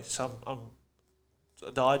middleweight. So I'm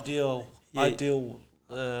the ideal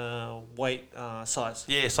weight size.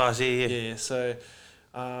 Yeah, size, yeah. Yeah, so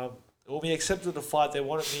when we accepted the fight, they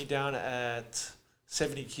wanted me down at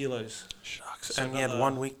 70 kilos. Shucks. So and you had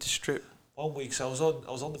 1 week to strip. 1 week. So I was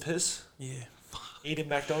on the piss. Yeah. Eating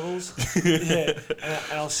McDonald's.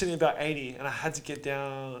 And I was sitting about 80, and I had to get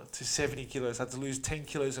down to 70 kilos. I had to lose 10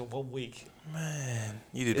 kilos in 1 week. Man,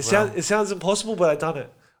 you did It sounds impossible, but I done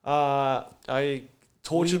it. I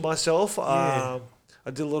tortured myself. I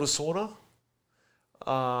did a lot of sauna.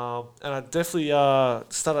 And I definitely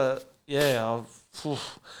started.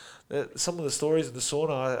 Some of the stories in the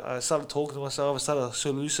sauna, I started talking to myself. I started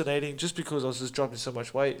hallucinating just because I was just dropping so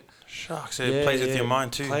much weight. Shucks, it plays with your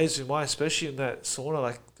mind too. It plays with mine, especially in that sauna.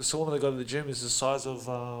 Like the sauna they go to the gym is the size of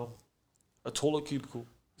a toilet cubicle.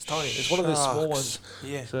 It's tiny. It's one of those small ones.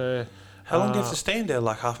 Yeah. So how long do you have to stand there?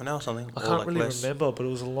 Like half an hour or something? I can't really remember, but it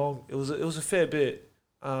was a fair bit.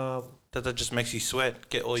 That just makes you sweat,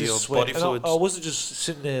 get all your body fluids. I wasn't just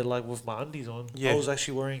sitting there like with my undies on. Yeah. I was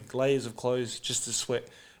actually wearing layers of clothes just to sweat.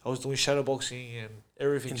 I was doing shadow boxing and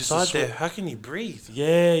everything. Inside just there, how can you breathe?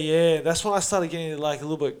 Yeah. That's when I started getting like a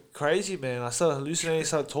little bit crazy, man. I started hallucinating,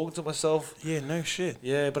 started talking to myself. Yeah, no shit.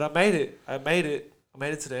 Yeah, but I made it. I made it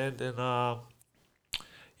to the end, and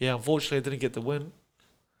unfortunately, I didn't get the win.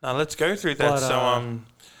 Now let's go through that.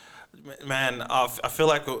 Man, I feel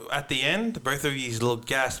like at the end, both of you looked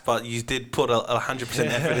gassed, but you did put 100%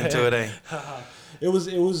 effort into it, eh? It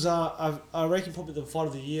was. I reckon probably the fight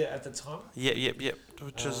of the year at the time. Yep.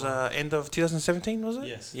 Which was end of 2017, was it?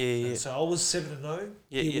 Yes. Yeah. So I was 7-0.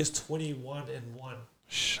 He was 21-1.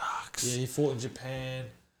 Shucks. Yeah, he fought in Japan.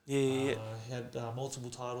 Yeah. He had multiple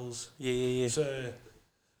titles. Yeah. So,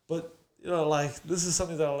 but like this is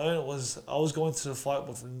something that I learned was I was going to the fight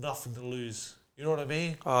with nothing to lose. You know what I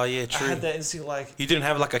mean? Oh yeah, true. I had that instinct like you didn't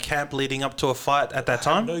have like a camp leading up to a fight at that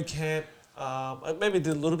time. No camp. I maybe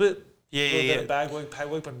did a little bit. Yeah. Bit of bag work, pay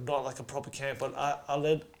work, but not like a proper camp. But I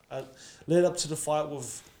led up to the fight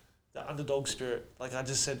with the underdog spirit. Like I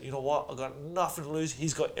just said, you know what? I got nothing to lose.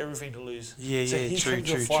 He's got everything to lose. Yeah, so he's true.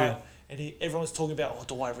 And everyone's talking about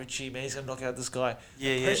Dwight Ritchie, man. He's gonna knock out this guy.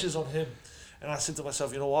 Yeah, the pressure's on him. And I said to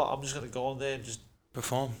myself, you know what? I'm just gonna go on there and just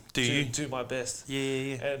do my best.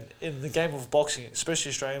 Yeah. And in the game of boxing, especially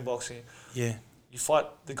Australian boxing, yeah, you fight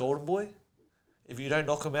the golden boy. If you don't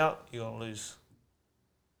knock him out, you're gonna lose.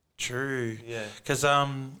 True. Yeah. Because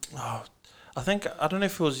I think I don't know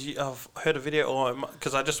if it was I've heard a video or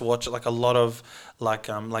because I just watch like a lot of like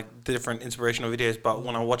different inspirational videos. But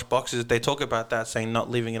when I watch boxers, they talk about that, saying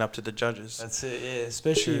not leaving it up to the judges. That's it. Yeah,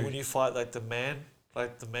 especially when you fight like the man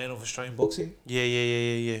of Australian boxing. Yeah.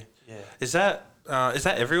 Yeah. Is that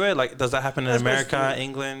everywhere? Like, does that happen in America,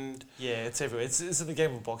 England? Yeah, it's everywhere. It's in the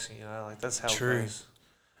game of boxing. You know, like that's how it goes.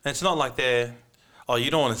 And it's not like they're. Oh,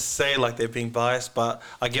 you don't want to say like they're being biased, but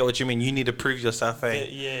I get what you mean. You need to prove yourself, eh?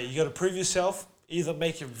 Yeah, you got to prove yourself. Either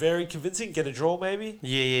make it very convincing, get a draw, maybe.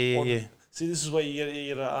 Yeah. See, this is where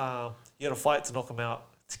you gotta fight to knock them out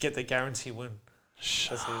to get the guarantee win. Shucks.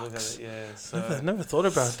 That's how you look at it. Yeah. So. Never thought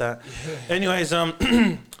about that. Yeah. Anyways,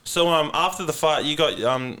 so after the fight, you got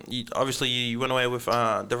obviously you went away with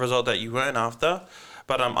the result that you weren't after,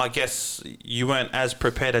 but I guess you weren't as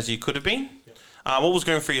prepared as you could have been. What was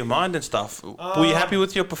going through your mind and stuff? Were you happy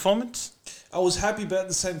with your performance? I was happy, but at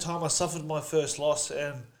the same time, I suffered my first loss,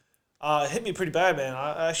 and it hit me pretty bad, man.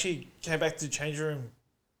 I actually came back to the changing room.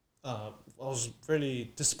 I was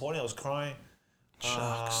really disappointed. I was crying.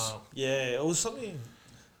 Shucks. Yeah, it was something.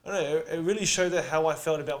 I don't know. It really showed that how I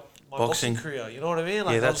felt about my boxing career. You know what I mean?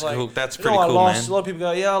 Like, yeah, that's cool. That's pretty cool, man. A lot of people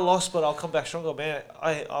go, "Yeah, I lost, but I'll come back stronger." Man,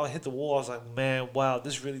 I hit the wall. I was like, "Man, wow,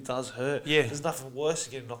 this really does hurt." Yeah. There's nothing worse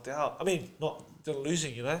than getting knocked out. I mean, not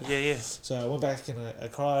losing, you know. Yeah. So I went back and I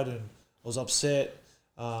cried and I was upset.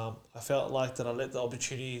 I felt like that I let the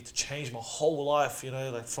opportunity to change my whole life. You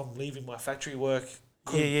know, like from leaving my factory work.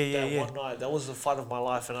 One night, that was the fight of my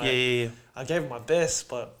life, and I gave it my best,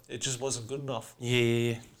 but it just wasn't good enough.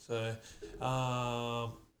 Yeah. So,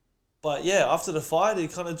 but yeah, after the fight,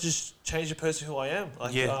 it kind of just changed the person who I am.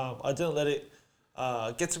 Like, I didn't let it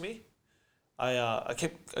get to me. I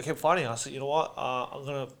kept fighting. I said, you know what,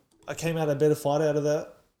 I came out a better fighter out of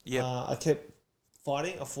that. Yeah. I kept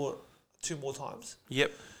fighting. I fought 2 more times.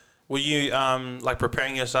 Yep. Were you like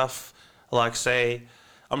preparing yourself, like say?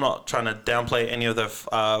 I'm not trying to downplay any of the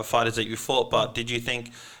fighters that you fought, but did you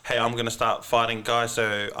think, hey, I'm going to start fighting guys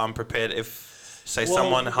so I'm prepared if, say,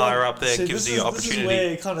 someone higher up there gives you the opportunity? This is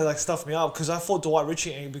where it kind of like stuffed me up because I fought Dwight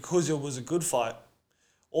Ritchie and because it was a good fight,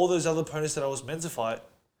 all those other opponents that I was meant to fight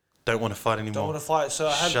don't want to fight anymore. So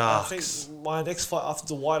I think my next fight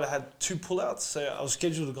after Dwight, I had 2 pullouts. So I was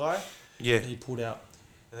scheduled a guy, and he pulled out.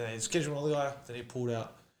 And then they scheduled another guy, then he pulled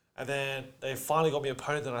out. And then they finally got me an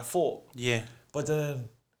opponent that I fought. Yeah. But then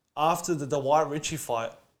after the Dwight Ritchie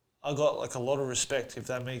fight, I got like a lot of respect, if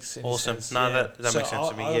that makes any sense. Awesome. No, that makes sense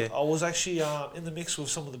to me, I was actually in the mix with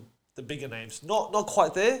some of the bigger names. Not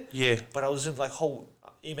quite there. Yeah. But I was in like whole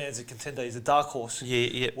EMAN's a contender. He's a dark horse.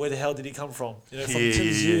 Yeah. Where the hell did he come from? You know, from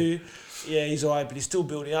Tennessee. Yeah, he's alright, but he's still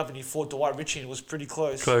building up, and he fought Dwight Ritchie and it was pretty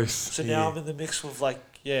close. So now I'm in the mix with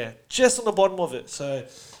just on the bottom of it. So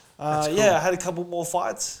cool. I had a couple more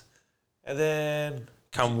fights, and then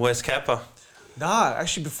come West Kappa. Nah,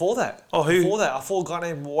 actually before that. Oh, who? Before that, I fought a guy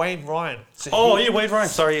named Wayne Ryan. Wayne Ryan.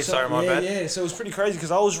 Sorry, my bad. Yeah, so it was pretty crazy because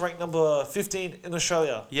I was ranked number 15 in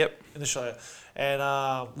Australia. Yep. In Australia. And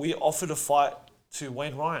we offered a fight to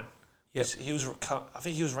Wayne Ryan. Yep. I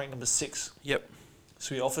think he was ranked number 6. Yep.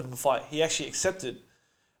 So we offered him a fight. He actually accepted.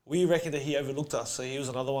 We reckoned that he overlooked us. So he was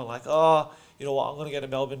another one like, oh, you know what, I'm going to go to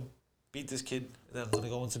Melbourne, beat this kid, and then I'm going to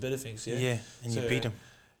go on to better things. Yeah, and you beat him.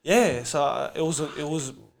 Yeah, so it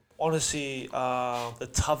was honestly the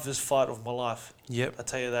toughest fight of my life. Yep. I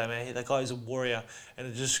tell you that, man. That guy is a warrior. And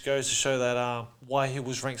it just goes to show that why he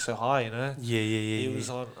was ranked so high, you know? Yeah. He was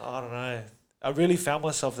on, I don't know. I really found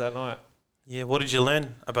myself that night. Yeah, what did you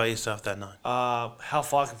learn about yourself that night? How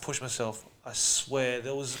far I can push myself. I swear,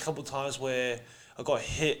 there was a couple of times where I got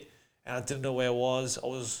hit and I didn't know where I was. I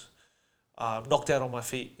was knocked out on my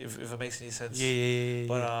feet, if it makes any sense. Yeah.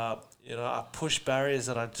 But, I pushed barriers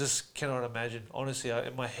that I just cannot imagine. Honestly,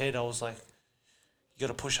 in my head, I was like, you got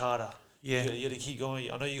to push harder. Yeah. You got to keep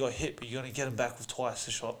going. I know you got hit, but you're going to get him back with twice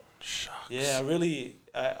the shot. Shucks. Yeah,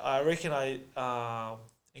 I reckon I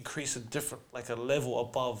increased a level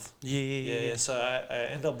above. Yeah. So I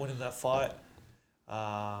ended up winning that fight.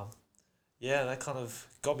 That kind of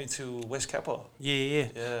got me to West Kappa.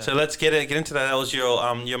 Yeah. So let's get into that. That was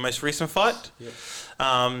your most recent fight. Yep.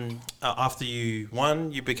 After you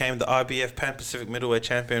won, you became the IBF Pan Pacific Middleweight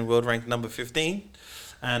Champion, world ranked number 15.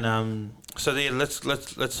 And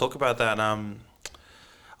let's talk about that.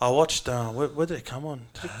 I watched. Where did it come on?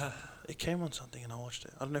 It came on something, and I watched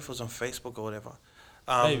it. I don't know if it was on Facebook or whatever.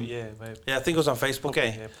 Maybe. Yeah, I think it was on Facebook.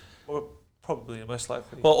 Okay. Yeah. Probably, most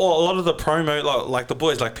likely. Well, a lot of the promo, like the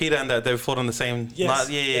boys, like Peter and that, they fought on the same night. Yeah,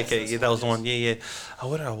 yes, okay, yeah, that was the one. Yeah. Oh,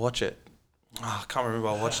 where did I watch it? Oh, I can't remember.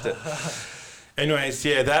 I watched it. Anyways,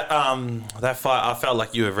 yeah, that fight, I felt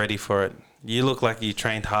like you were ready for it. You look like you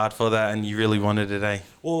trained hard for that, and you really wanted it, eh?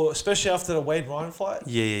 Well, especially after the Wade Ryan fight.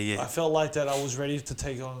 Yeah. I felt like that I was ready to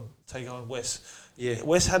take on Wes. Yeah.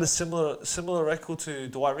 Wes had a similar record to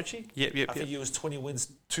Dwight Ritchie. Yep. I think he was 20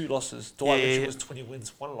 wins, 2 losses. Dwight Ritchie was 20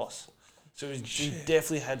 wins, 1 loss. So he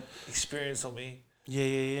definitely had experience on me.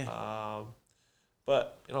 Yeah.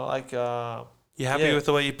 But you know, like. You happy with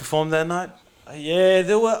the way you performed that night? Yeah,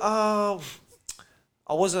 there were.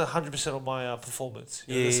 I wasn't 100% on my performance.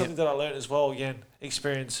 There's something that I learned as well. Again,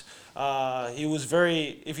 experience. He was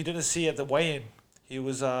very. If you didn't see at the weigh-in, he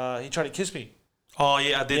was. He tried to kiss me. Oh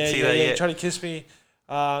yeah, I did see that. Yeah, he tried to kiss me.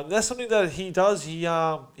 That's something that he does.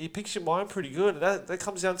 He picks your mind pretty good. That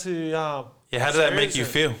comes down to. How did that make you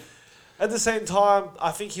feel? At the same time,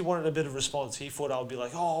 I think he wanted a bit of response. He thought I would be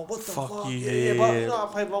like, "Oh, what the fuck?" Yeah, but you know, I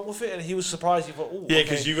played along with it, and he was surprised. He thought, "Oh, yeah,"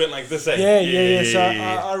 because you went like this. So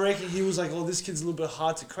I reckon he was like, "Oh, this kid's a little bit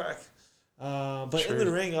hard to crack." But in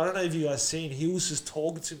the ring, I don't know if you guys seen, he was just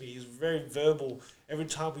talking to me. He was very verbal. Every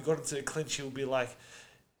time we got into a clinch, he would be like,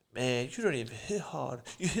 "Man, you don't even hit hard.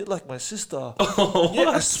 You hit like my sister." Oh, yeah,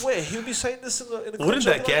 I swear. He would be saying this in the Wouldn't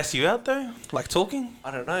that gas you out though? Like talking?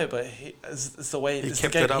 I don't know, but it's the way it's the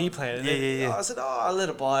game he played. Yeah. I said, I let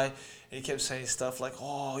it by. And he kept saying stuff like,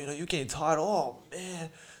 "Oh, you know, you're getting tired. Oh, man."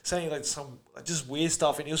 Saying like some just weird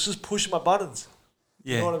stuff. And he was just pushing my buttons.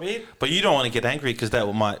 Yeah. You know what I mean? But you don't want to get angry because that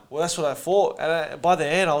might... Well, that's what I thought. And by the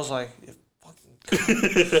end, I was like...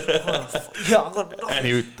 yeah, I'm gonna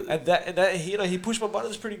and that he pushed my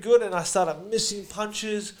buttons pretty good, and I started missing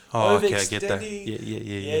punches, overextending. Okay, I get that.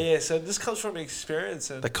 Yeah. So this comes from experience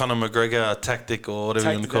and the Conor McGregor tactic or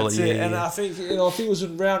whatever you want to call it. And I think I think it was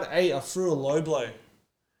in round 8 I threw a low blow,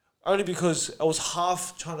 only because I was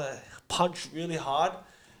half trying to punch really hard,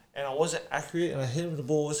 and I wasn't accurate, and I hit him with the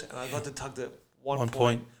balls, and I got to tug the one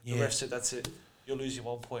point. The ref said, "That's it, you're losing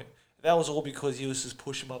 1 point." That was all because he was just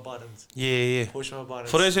pushing my buttons. Yeah. Pushing my buttons.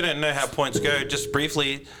 For those who don't know how points go, just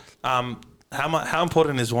briefly, how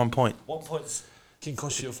important is 1 point? 1 point can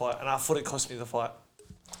cost you a fight, and I thought it cost me the fight.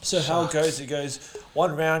 So how it goes,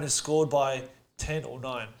 1 round is scored by 10 or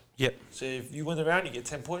 9. Yep. So if you win the round, you get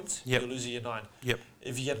 10 points. Yep. You lose it, you're 9. Yep.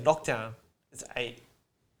 If you get a knockdown, it's 8.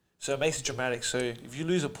 So it makes it dramatic. So if you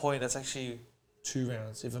lose a point, that's actually 2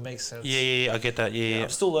 rounds, if it makes sense. Yeah, I get that. Yeah. I'm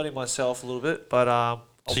still learning myself a little bit, but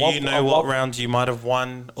so you know what rounds you might have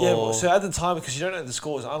won? Or... Yeah, well, so at the time, because you don't know the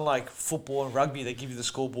scores, unlike football and rugby, they give you the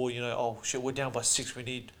scoreboard, you know, oh shit, we're down by 6, we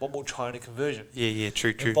need 1 more try and a conversion. Yeah,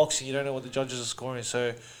 true. In boxing, you don't know what the judges are scoring,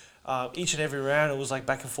 so each and every round, it was like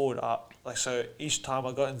back and forward up. Like, so each time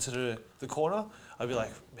I got into the corner, I'd be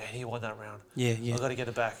like, man, he won that round. Yeah. I got to get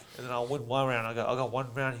it back. And then I'll win 1 round. I got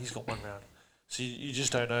 1 round, he's got 1 round. So you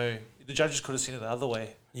just don't know. The judges could have seen it the other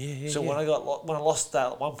way. So when I lost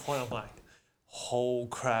that at 1 point, I'm like, oh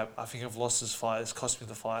crap, I think I've lost this fight. It's cost me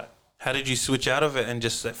the fight. How did you switch out of it and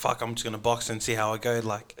just say, fuck, I'm just going to box and see how I go?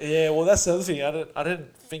 Like, yeah, well, that's the other thing. I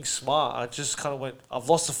didn't think smart. I just kind of went, I've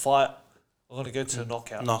lost the fight. I'm going to go to a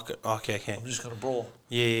knockout. Okay. I'm just going to brawl.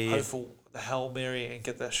 Yeah. Hope for the Hail Mary and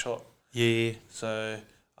get that shot. Yeah. So,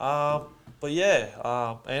 but yeah,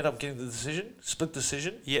 I ended up getting the decision, split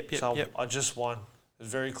decision. Yep. I just won. It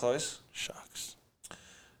was very close. Shucks.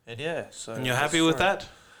 And yeah, so. And you're happy with that?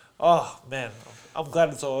 Oh, man, I'm glad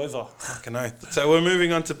it's all over. Fucking oath. So we're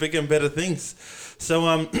moving on to bigger and better things.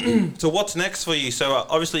 So so what's next for you? So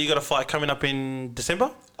obviously you got a fight coming up in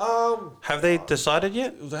December? Have they decided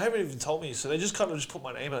yet? They haven't even told me, so they just kind of just put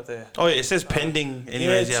my name out there. Oh yeah, it says pending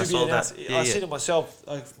anyways. I saw that. I seen it myself.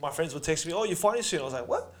 Like, my friends would text me, "Oh, you're fighting soon." I was like,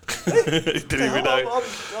 "What?" Didn't even know.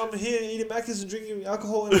 I'm here eating Maccas and drinking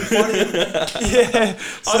alcohol and I'm fighting. Yeah.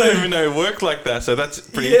 So, I don't even know it worked like that, so that's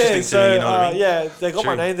pretty interesting to me, you know what I mean? Yeah, they got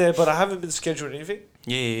my name there, but I haven't been scheduled anything.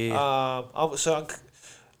 Yeah.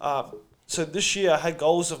 So this year I had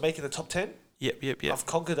goals of making the top 10. Yep. I've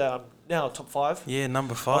conquered that. I'm now top 5. Yeah,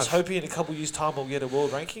 number 5. I was hoping in a couple of years' time I'll get a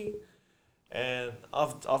world ranking, and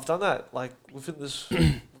I've done that like within this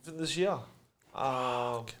year.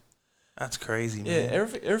 That's crazy, man. Yeah,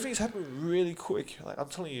 everything's happened really quick. Like, I'm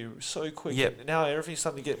telling you, so quick. Yep. And now everything's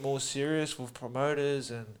starting to get more serious with promoters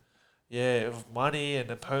and with money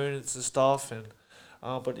and opponents and stuff. And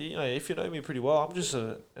but you know, if you know me pretty well, I'm just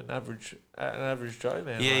an average Joe,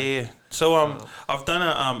 man. Yeah. So I've done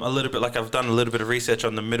a little bit. Like, I've done a little bit of research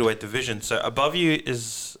on the middleweight division. So above you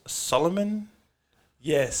is Solomon.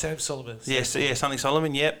 Yeah, Sam Solomon. Something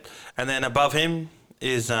Solomon. Yep. And then above him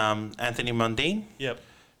is Anthony Mundine. Yep.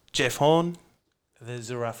 Jeff Horn. And then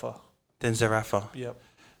Zarafa. Then Zerafa. Yep.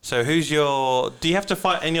 So who's your? Do you have to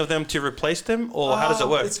fight any of them to replace them, or how does it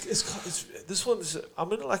work? It's this one's.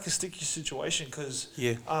 I'm in like a sticky situation because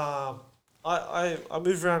Yeah. I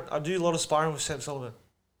move around. I do a lot of sparring with Sam Sullivan.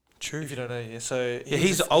 True. If you don't know, yeah. So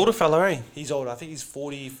He's an older fella, eh? He's older. I think he's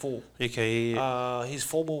 44. Okay. Yeah. He's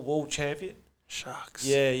former world champion. Shucks.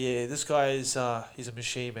 Yeah. This guy is he's a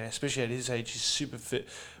machine, man. Especially at his age, he's super fit.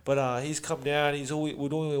 But he's come down. We're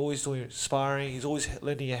always doing sparring. He's always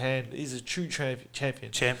lending a hand. He's a true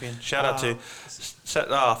champion. Shout out to. Sorry,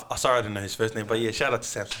 I didn't know his first name, but yeah, shout out to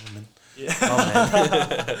Sam Sullivan. Yeah. Oh,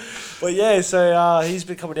 man. But yeah, so he's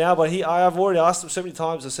been coming down. But I've already asked him so many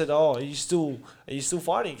times. I said, "Oh, are you still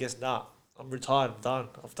fighting?" He goes, "Nah, I'm retired. I'm done.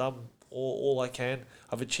 I've done all I can.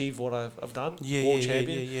 I've achieved what I've done. World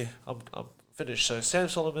champion. Yeah. I'm finished." So Sam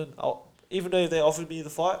Sullivan, even though they offered me the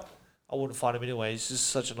fight, I wouldn't fight him anyway. He's just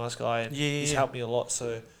such a nice guy, and he's helped me a lot.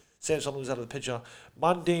 So Sam Sullivan's out of the picture.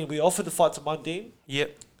 Mundine, we offered the fight to Mundine.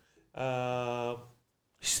 Yep.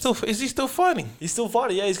 Is he still fighting? He's still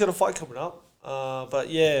fighting. Yeah, he's got a fight coming up. But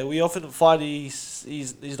yeah, we offered him a fight.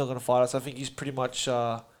 He's not going to fight us. I think he's pretty much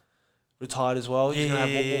retired as well. He's going to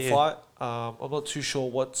have one more fight. I'm not too sure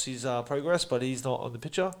what's his progress, but he's not on the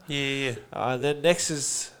picture. Yeah. Then next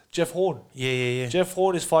is Jeff Horn. Yeah. Jeff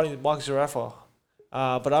Horn is fighting Mike Zerafa.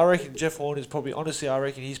 But I reckon Jeff Horn is probably, honestly,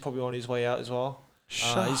 he's probably on his way out as well.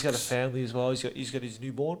 He's got a family as well. He's got his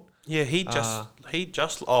newborn. Yeah, he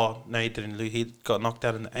just. Oh no, he didn't lose. He got knocked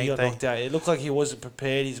out in the 8th. He got knocked out. It looked like he wasn't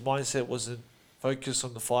prepared. His mindset wasn't focused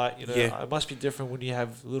on the fight. You know, it must be different when you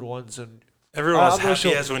have little ones and. Everyone's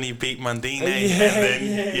happy as when you beat Mundine.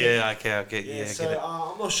 Okay. So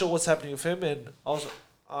I'm not sure what's happening with him, and I was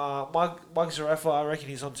Mike Zerafa. I reckon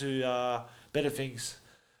he's onto better things.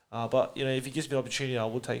 But you know, if he gives me an opportunity, I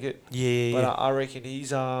will take it. But I reckon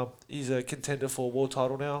he's a contender for a world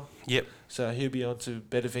title now. Yep. So he'll be on to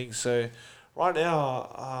better things. So right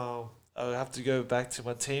now, I have to go back to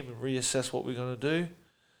my team and reassess what we're gonna do.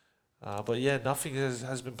 But yeah, nothing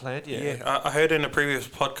has been planned yet. Yeah, I heard in a previous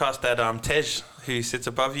podcast that Tej, who sits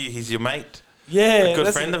above you, he's your mate. Yeah, a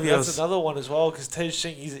good friend of yours. That's another one as well, because Tej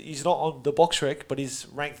Singh, he's not on the box rec, but he's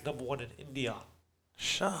ranked number 1 in India.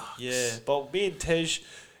 Shucks. Yeah, but me and Tej,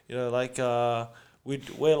 you know, like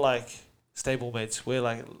we're like stable mates. We're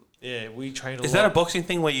like, we train a lot. Is that a boxing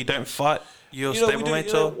thing where you don't fight your stable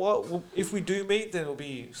mates? If we do meet, then it'll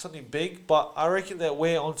be something big. But I reckon that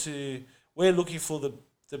we're looking for the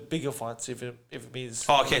bigger fights. If it means.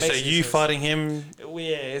 Oh, okay. So you fighting him?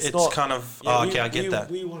 It's not kind of. Yeah, I get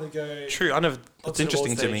that. We want to go. True. I never. It's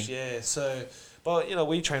interesting to me. Yeah. So, but you know,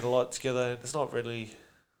 we train a lot together, and it's not really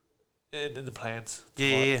in the plans.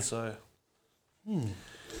 Yeah. So.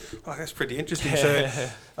 Oh, that's pretty interesting.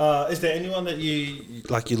 So, is there anyone that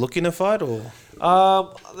you're looking to fight, or?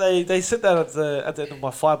 They said that at the end of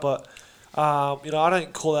my fight, but you know, I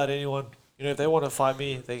don't call out anyone. You know, if they want to fight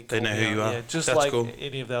me, they know who you are. Yeah, just that's like cool.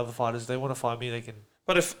 any of the other fighters, they want to fight me, they can.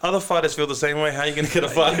 But if other fighters feel the same way, how are you going to get a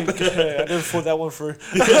fight? I never thought that one through.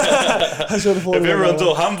 If everyone's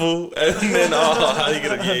all humble, and then how are you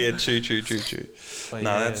going to? Yeah, true. But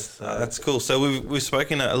that's cool. So we've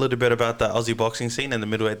spoken a little bit about the Aussie boxing scene and the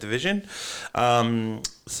middleweight division.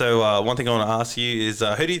 So one thing I want to ask you is,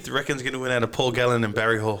 who do you reckon is going to win out of Paul Gallen and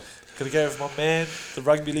Barry Hall? Gonna go with my man, the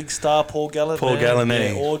rugby league star Paul Gallen.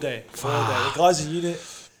 Yeah, all day. The guy's a unit.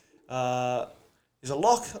 He's a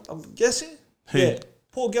lock, I'm guessing. Who? Yeah,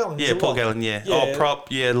 Paul Gallen. Yeah, Paul Gallen. Yeah. Prop.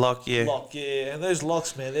 Yeah, lock. Yeah. Lock. Yeah, and those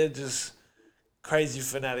locks, man, they're just crazy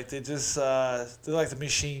fanatic. They're just they're like the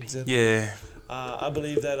machines. And, I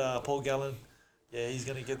believe that Paul Gallen, he's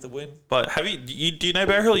gonna get the win. But do you know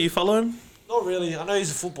Barry Hall? You follow him? Not really. I know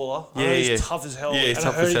he's a footballer. I know he's tough as hell. Yeah, he's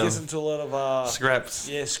tough as hell. he gets into a lot of scraps.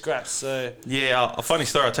 Yeah, scraps. So a funny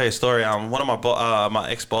story. I'll tell you a story. One of my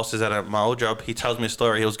ex bosses at my old job, he tells me a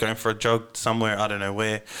story. He was going for a jog somewhere, I don't know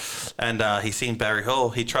where, and he seen Barry Hall.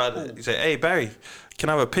 He said, "Hey Barry, can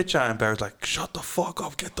I have a picture?" And Barry's like, "Shut the fuck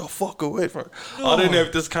up, get the fuck away from it." I don't know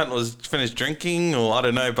if this cunt was finished drinking or I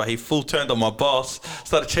don't know, but he full turned on my boss,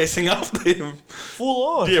 started chasing after him. Full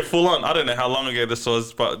on? Yeah, full on. I don't know how long ago this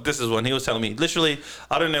was, but this is when he was telling me. Literally,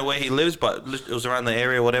 I don't know where he lives, but it was around the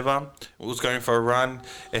area, whatever. He was going for a run,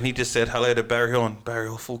 and he just said hello to Barry Hall, and Barry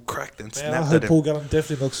Hall full cracked and snapped I at hope him. Paul Gallen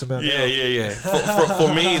definitely knocks him out. Yeah.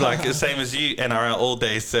 For me, like the same as you, NRL all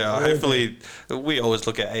day. So hopefully, we always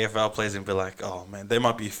look at AFL players and be like, oh man, they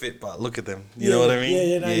might be fit, but look at them. You know what I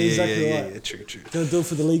mean? Exactly right. Yeah, true. Gonna do it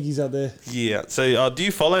for the leagueies out there. Yeah. So, do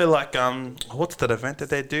you follow like what's that event that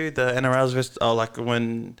they do? The NRL's versus, like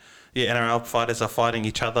when NRL fighters are fighting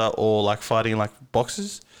each other or like fighting like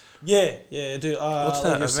boxers. Yeah, dude. What's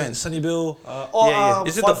that event? Sunny Bill.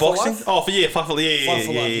 Is it the boxing? Fight for Life.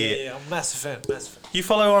 Yeah. I'm a massive fan. You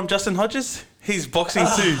follow Justin Hodges? He's boxing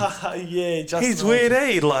too. Yeah, Justin. He's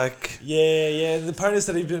weird, Like. Yeah. The opponents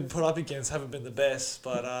that he's been put up against haven't been the best,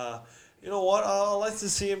 but you know what? I like to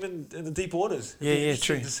see him in the deep waters.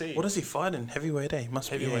 True. What does he fight in? Heavyweight,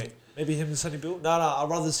 Must be heavyweight. Maybe him and Sonny Bill. No, I'd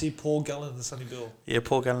rather see Paul Gallen than Sonny Bill. Yeah,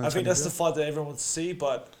 Paul Gallen. I think that's the fight that everyone wants to see,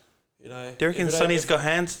 but you know. Do you reckon Sonny's got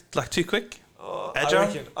hands like too quick?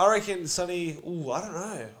 Agile? I reckon Sonny. Ooh, I don't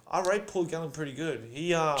know. I rate Paul Gallen pretty good.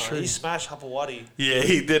 He smashed Hapawadi. Yeah,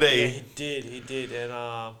 he did. Yeah, he did, and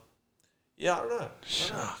I don't know.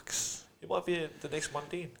 Shucks. It might be the next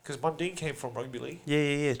Mundine because Mundine came from rugby league.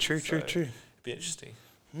 Yeah. True. It'd be interesting.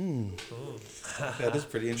 That is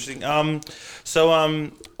pretty interesting. So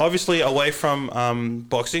obviously away from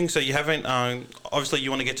boxing, so you haven't. Obviously,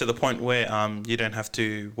 you want to get to the point where you don't have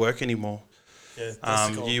to work anymore. Yeah, that's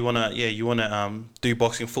the goal. You wanna do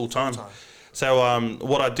boxing full time. So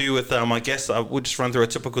what I do with my guests, I would just run through a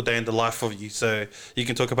typical day in the life of you. So you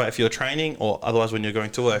can talk about if you're training or otherwise when you're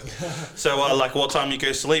going to work. So like what time you go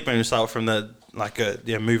to sleep and you start from the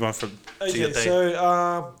move on from to your day.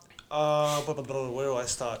 So where do I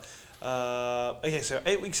start? So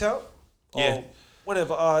 8 weeks out. Yeah.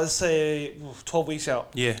 Whenever, let's say 12 weeks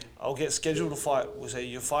out. Yeah. I'll get scheduled to fight. We'll say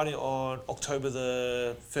you're fighting on October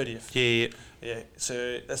the 30th. Yeah.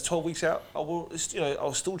 So that's 12 weeks out.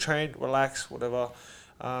 I'll still train, relax, whatever.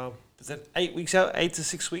 But then 8 weeks out, 8 to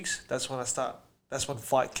 6 weeks, that's when I start. That's when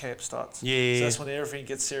fight camp starts. Yeah. So that's when everything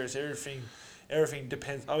gets serious. Everything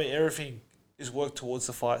depends. Everything is worked towards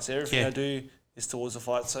the fight. So everything I do is towards the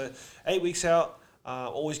fight. So 8 weeks out,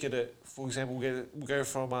 always get it. For example, we'll go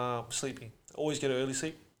from sleeping. Always get an early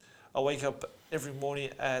sleep. I wake up every morning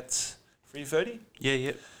at 3:30.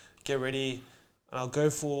 Yeah. Get ready, and I'll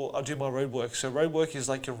do my road work. So road work is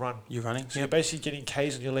like your run. You're running. So you're basically getting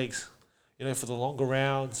Ks on your legs, for the longer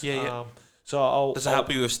rounds. Yeah. So does it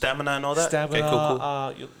help you with stamina and all that? Stamina.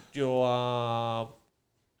 Okay, cool.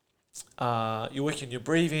 You're working your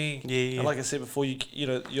breathing. Yeah. And like I said before,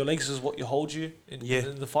 your legs is what hold you in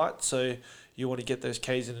the fight. So you want to get those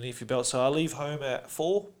Ks underneath your belt. So I leave home at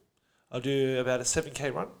 4. I'll do about a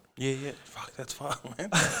 7K run. Yeah. Fuck, that's far, man.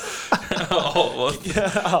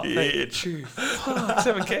 True. Fuck,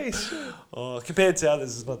 7Ks. Compared to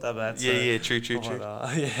others, it's not that bad. So. True.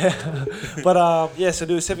 But so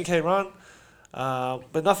do a 7K run.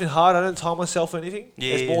 But nothing hard. I don't time myself or anything.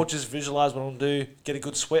 It's more just visualize what I'm do. Get a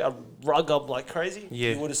good sweat. I rug up like crazy.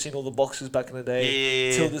 Yeah. You would have seen all the boxers back in the day.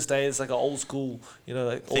 Yeah. Till this day, it's like an old school,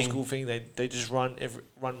 old school thing. They just run.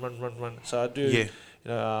 So I do.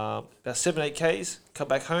 About 7-8 Ks. Come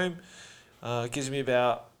back home. Gives me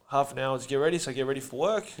about half an hour to get ready. So I get ready for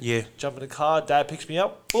work. Yeah. Jump in the car. Dad picks me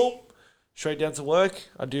up. Boom. Straight down to work.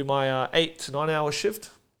 I do my 8 to 9 hour shift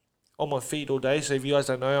on my feet all day. So if you guys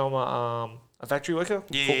don't know, I'm a factory worker.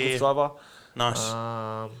 Forklift driver. Nice.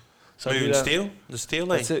 So moving steel? The steel,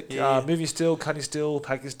 That's it. Moving steel, cutting steel,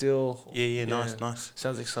 packing steel. Yeah. Nice.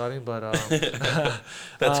 Sounds exciting, but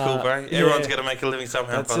that's cool, bro. Everyone's got to make a living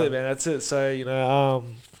somehow. That's it, man. That's it. So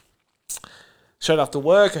straight after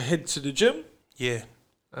work, I head to the gym. Yeah.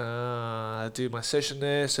 I do my session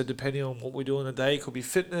there. So depending on what we do in the day, it could be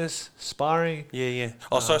fitness, sparring. Yeah.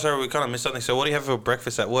 Oh, sorry, we kind of missed something. So what do you have for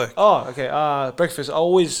breakfast at work? Oh, okay. Breakfast. I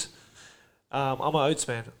always. I'm an oats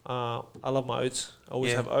man. I love my oats. I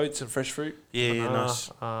always have oats and fresh fruit. Yeah, nice.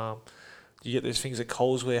 You get those things at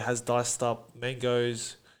Coles where it has diced up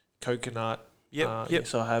mangoes, coconut. Yep.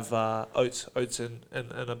 So I have oats and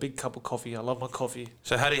a big cup of coffee. I love my coffee.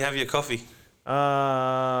 So how do you have your coffee?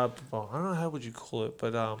 I don't know how would you call it,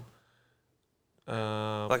 but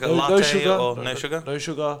like a latte no sugar, or no sugar? No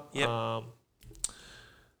sugar. Yep.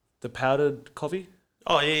 The powdered coffee.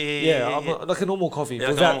 Oh yeah. I'm like a normal coffee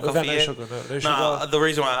without no sugar. No sugar. The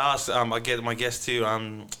reason why I ask, I get my guests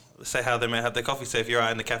to say how they may have their coffee. So if you're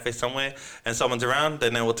out in the cafe somewhere and someone's around, they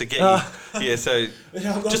know what to get you. So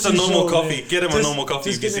just a normal coffee. Get them a normal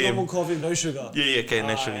coffee. Just get me a normal coffee, no sugar. Yeah. Okay,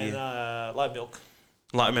 no sugar. And light milk.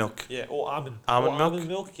 Light milk. Yeah, or almond. Almond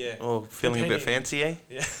milk. Yeah. Oh, feeling a bit fancy, eh?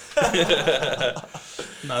 Yeah.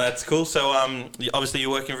 No, that's cool. So obviously you're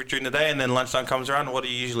working during the day, and then lunchtime comes around. What are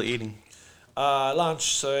you usually eating?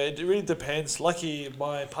 Lunch. So it really depends. Lucky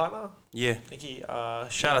my partner. Yeah. Nikki.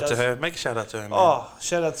 Shout out to her. Make a shout out to her, man. Oh,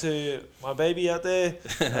 shout out to my baby out there.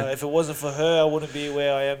 If it wasn't for her, I wouldn't be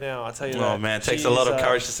where I am now. I tell you that. Oh man, it takes a lot of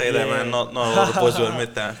courage to say that, man. Not a lot of boys will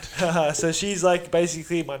admit that. So she's like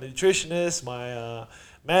basically my nutritionist, my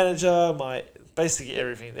manager, my basically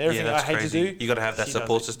everything. Everything I hate crazy. to do. You got to have that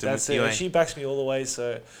support system. That's with it. you, She backs me all the way.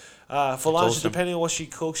 So for lunch, awesome. depending on what she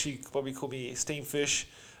cooks, she probably cook me steamed fish.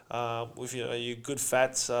 with your good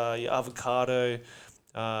fats, your avocado,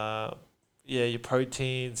 your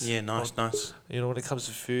proteins. Yeah, nice. When it comes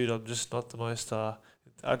to food, I'm just not the most. I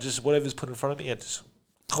just whatever's put in front of me, I just.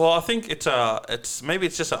 Well, I think it's maybe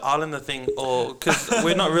it's just an islander thing, or because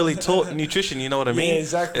we're not really taught nutrition. You know what I mean? Yeah,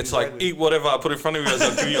 exactly. It's like eat whatever I put in front of you as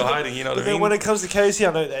I'm doing your hiding. You know what I mean? When it comes to KFC,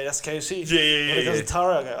 I know that's KFC. Yeah. When it comes to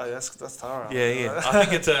Tara, I go, that's Tara. Yeah. I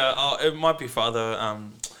think it's it might be for other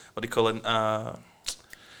what do you call it?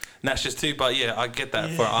 Nashes too, but yeah, I get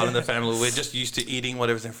that for an islander family. We're just used to eating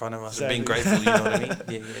whatever's in front of us and being grateful. You know what I mean?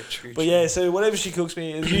 Yeah, true. But yeah, so whatever she cooks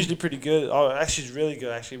me is usually pretty good. Oh, actually, it's really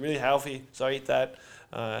good. Actually, really healthy. So I eat that.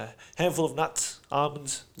 Handful of nuts,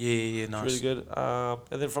 almonds. Yeah, nice. Really good.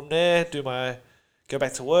 And then from there, go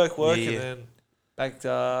back to work, and then back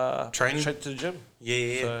training straight to the gym.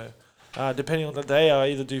 Yeah. So depending on the day, I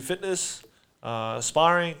either do fitness,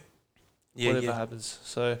 sparring, whatever happens.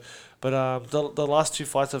 So, but the last 2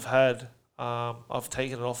 fights I've had, I've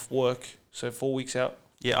taken it off work, so 4 weeks out.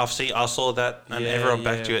 Yeah, I saw that, and everyone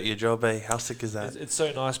backed you at your job. How sick is that? It's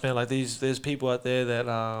so nice, man. Like there's people out there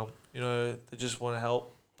that they just want to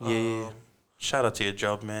help. Shout out to your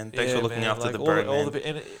job, man. Thanks for looking after the brand,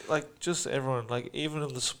 man. Just everyone, even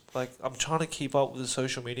in this, I'm trying to keep up with the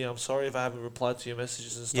social media. I'm sorry if I haven't replied to your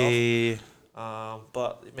messages and stuff. Yeah.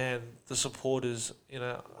 But man, the support is,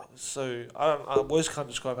 so I words can't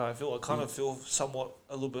describe how I feel. I kind of feel somewhat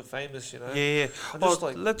a little bit famous, Yeah. Well,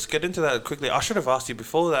 let's get into that quickly. I should have asked you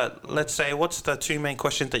before that. Let's say, what's the 2 main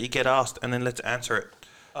questions that you get asked, and then let's answer it.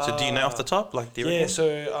 So do you know off the top? Do you reckon?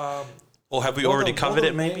 So... or have we already covered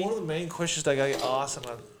it, maybe? One of the main questions that I get asked, and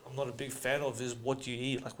I'm not a big fan of, is what do you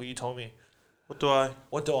eat? Like what you told me. What do I?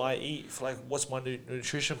 What do I eat? What's my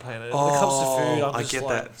nutrition plan? And when it comes to food, I'm just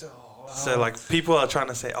that. So people are trying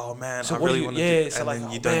to say, "Oh man, I really want to do," and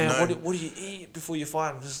then you don't know. What do you eat before you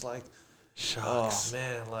fight? I'm just like, shucks. Oh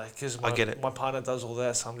man, because I get it. My partner does all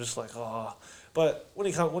that, so I'm just like, oh. But when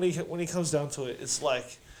it comes down to it, it's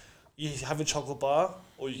like you have a chocolate bar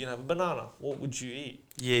or you can have a banana. What would you eat?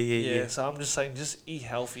 Yeah. So I'm just saying, just eat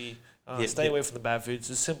healthy. Stay away from the bad foods.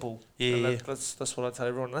 It's simple. That's what I tell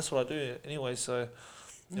everyone. That's what I do anyway. So.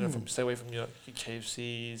 Stay away from your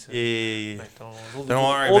KFCs, McDonald's,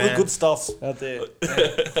 all the good stuff out there.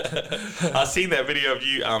 I seen that video of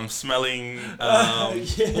you smelling.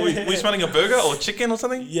 Were you smelling a burger or chicken or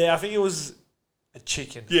something? Yeah, I think it was a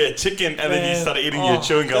chicken. Yeah, chicken, and then you started eating your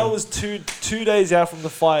chewing gum. That was two days out from the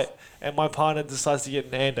fight, and my partner decides to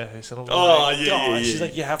get Nando's, and I'm like, she's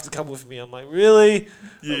like, you have to come with me. I'm like, really?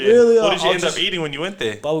 Yeah. Really? What did you end up eating when you went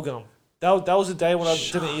there? Bubblegum. That was a day when I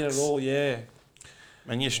didn't eat at all. Yeah.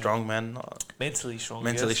 Man, you're strong, man. Mentally strong.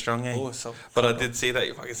 Mentally strong, yeah. But I did see that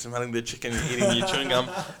you're fucking smelling the chicken and eating your chewing gum.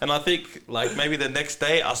 And I think, maybe the next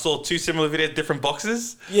day, I saw 2 similar videos, different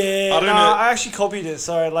boxes. Yeah, I actually copied it.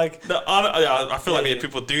 Sorry, No, I feel like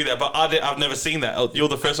people do that, but I've never seen that. You're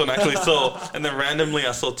the first one I actually saw. And then randomly,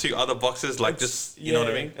 I saw 2 other boxes, you know what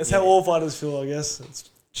I mean? It's how all fighters feel, I guess. It's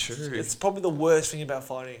true. It's probably the worst thing about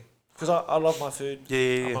fighting. Because I love my food.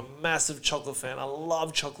 Yeah. I'm a massive chocolate fan. I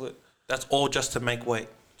love chocolate. That's all just to make weight.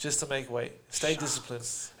 Just to make weight. Stay disciplined.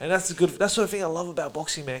 And that's the sort of thing I love about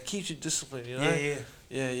boxing, man. It keeps you disciplined, you know?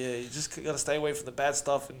 Yeah. You just got to stay away from the bad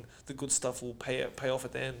stuff, and the good stuff will pay off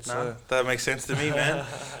at the end. So that makes sense to me,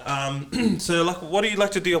 man. So, what do you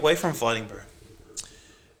like to do away from fighting, bro?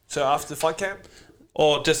 So, after fight camp?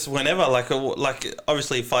 Or just whenever,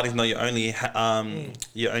 obviously fighting's not your only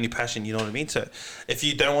passion, you know what I mean? So, if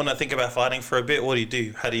you don't want to think about fighting for a bit, what do you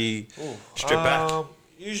do? How do you strip back?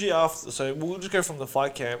 Usually after, so we'll just go from the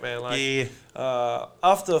fight camp, man.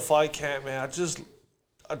 After the fight camp, man, I just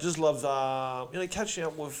love catching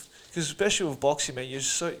up with, because especially with boxing, man, you're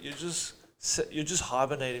just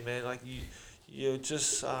hibernating, man. You're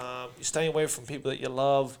just you're staying away from people that you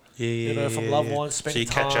love. From loved ones, spending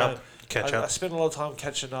time. Catch up. I spend a lot of time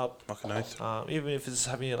catching up. Like an oath. Even if it's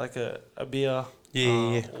having a beer.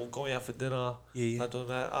 Or going out for dinner. Not doing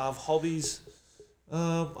that. I have hobbies.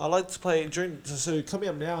 I like to play so coming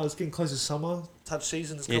up now, it's getting close to summer. Touch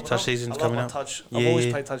season is coming up. Touch season's coming up. Touch. I've always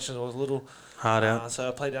played touch since I was little. Hard out. So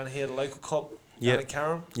I play down here at the local comp down in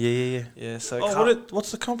Carrum. Yeah. So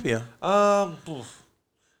what's the comp here?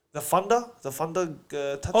 The Thunder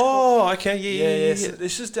touch. Oh, okay. Yeah. So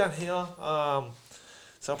it's just down here.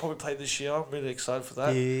 So I'll probably play this year. I'm really excited for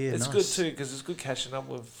that. It's good too, because it's good catching up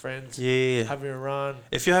with friends. Having a run.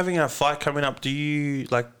 If you're having a fight coming up, do you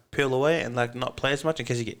peel away and not play as much in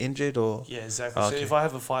case you get injured or? Yeah, exactly. So if I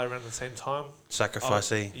have a fight around the same time, sacrifice.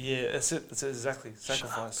 That's it. That's exactly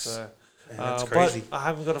sacrifice. So that's crazy. But I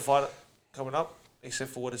haven't got a fight coming up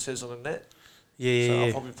except for what it says on the net. So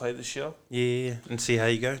I'll probably play this year. Yeah, and see how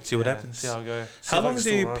you go. See what happens. See how I go. How long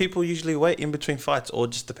do people usually wait in between fights, or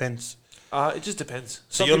just depends? It just depends.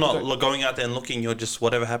 So you're not going out there and looking. You're just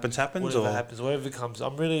whatever happens. Whatever comes.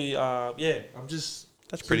 I'm really I'm just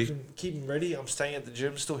keeping ready. I'm staying at the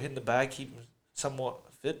gym, still hitting the bag, keeping somewhat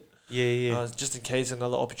fit. Just in case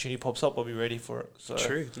another opportunity pops up, I'll be ready for it. So.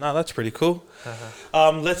 True. No, that's pretty cool.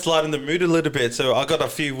 Let's lighten the mood a little bit. So I got a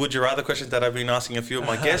few would you rather questions that I've been asking a few of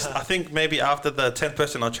my guests. I think maybe after the 10th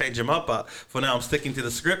person I'll change them up, but for now I'm sticking to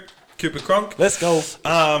the script. Cooper Cronk. Let's go.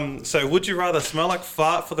 So would you rather smell like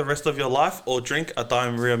fart for the rest of your life or drink a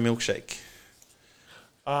diarrhea milkshake?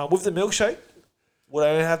 With the milkshake, would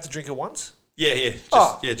I only have to drink it once? Yeah.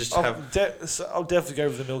 I'll definitely go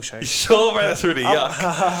with the milkshake. Sure, man, that's really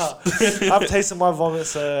yuck. I've tasted my vomit,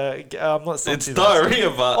 so I'm not. It's diarrhea,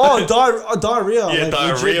 but diarrhea. Yeah, like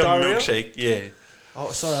diarrhea milkshake. Yeah.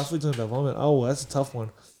 Oh, sorry, I thought you were talking about vomit. Oh, that's a tough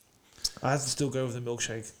one. I have to still go with the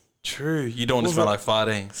milkshake. True. You don't want to smell like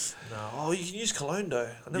farting. No. Oh, you can use cologne though.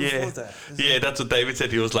 I never thought of that. Yeah, that's what David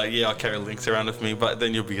said. He was like, I carry links around with me, but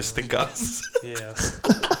then you'll be a stinker. Yeah.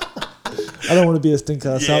 I don't want to be a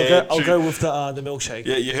stinker, so I'll go with the milkshake.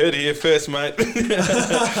 Yeah, you heard it here first, mate.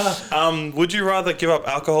 Would you rather give up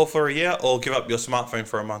alcohol for a year or give up your smartphone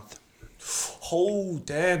for a month? Oh,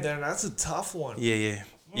 damn, that's a tough one. Yeah.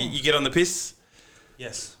 You get on the piss?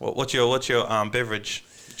 Yes. What's your beverage?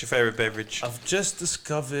 What's your favorite beverage? I've just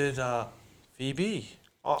discovered VB.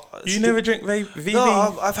 You never drink VB?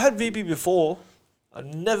 No, I've had VB before. I've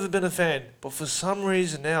never been a fan, but for some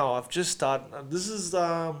reason now I've just started. This is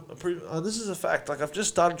a fact. Like I've just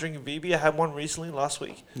started drinking VB. I had one recently last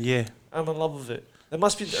week. Yeah, I'm in love with it. There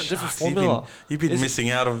must be a different formula. You've been missing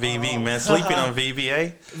out on VB, man. Sleeping on VB,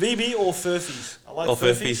 eh? VB or Furfies. I like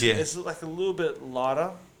Furfies. Yeah, it's like a little bit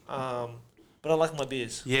lighter. But I like my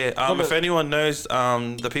beers. Yeah, if anyone knows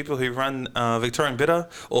the people who run Victorian Bitter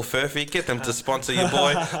or Furphy, get them to sponsor your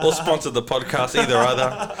boy or sponsor the podcast, either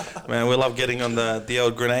other. Man, we love getting on the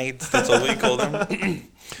old grenades. That's what we call them.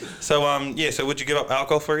 So would you give up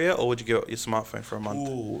alcohol for a year or would you give up your smartphone for a month?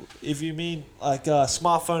 Ooh, if you mean like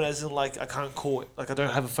smartphone as in like I can't call it, like I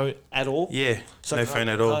don't have a phone at all. Yeah, so no phone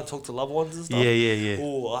at all. I can't talk to loved ones and stuff. Yeah.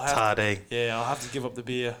 Ooh, it's hard, eh? Yeah, I'll have to give up the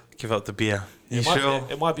beer. Give up the beer. You sure?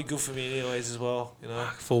 It might be good for me anyways as well, you know.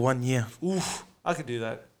 For 1 year. Oof, I could do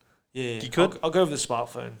that. Yeah. You could? I'll go with the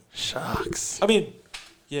smartphone. Shucks. I mean,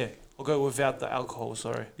 yeah. I'll go without the alcohol,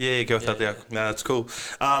 sorry. Yeah, go without the alcohol. No, that's cool.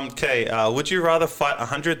 Okay, would you rather fight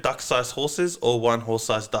 100 duck-sized horses or one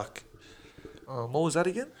horse-sized duck? What was that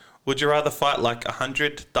again? Would you rather fight like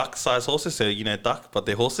 100 duck-sized horses, so duck, but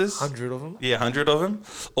they're horses? 100 of them? Yeah, 100 of them.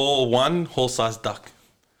 Or one horse-sized duck?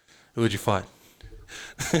 Who would you fight?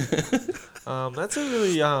 That's a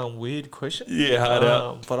really weird question. Yeah, hard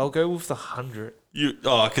out. But I'll go with the 100.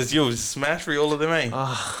 Because you'll smash through all of them, eh?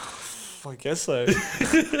 I guess so.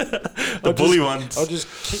 The bully ones. I'll just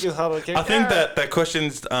kick as hard as I can. I think that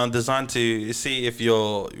question's designed to see if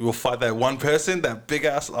you'll fight that one person, that big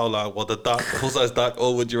ass, the duck, horse-sized duck,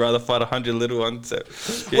 or would you rather fight 100 little ones? So,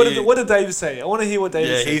 what did David say? I want to hear what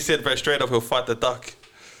David said. Yeah, he said very straight up he'll fight the duck.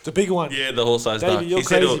 The big one. Yeah, the horse-sized duck. You're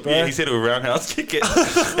crazy, bro. Yeah, he said it would roundhouse kick it.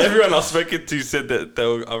 Everyone I've spoken to said that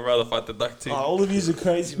I'd rather fight the duck too. All of you are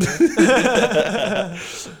crazy, man.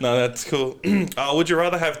 No, that's cool. Would you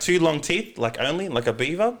rather have 2 long teeth, like a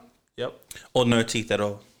beaver? Yep. Or no teeth at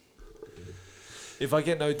all? If I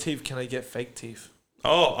get no teeth, can I get fake teeth?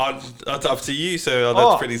 Oh, that's up to you. So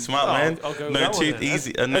that's pretty smart, man. I'll go with no that tooth, one,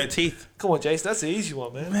 easy. No teeth. Come on, Jason. That's an easy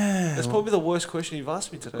one, man. That's probably the worst question you've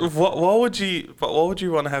asked me today. What would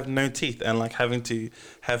you want to have no teeth and like having to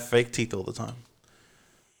have fake teeth all the time?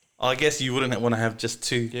 I guess you wouldn't want to have just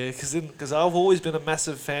 2. Yeah, because I've always been a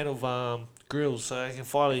massive fan of grills, so I can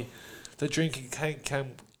finally the drinking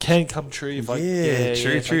can come true if I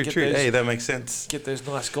true. Hey, that makes sense. Get those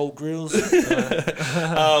nice gold grills.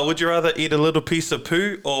 Would you rather eat a little piece of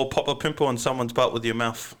poo or pop a pimple on someone's butt with your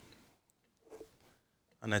mouth?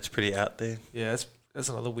 I know it's pretty out there. Yeah, that's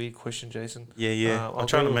another weird question, Jason. Yeah. I'm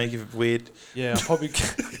trying to make it weird. Yeah, I'll probably.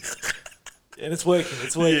 And it's working.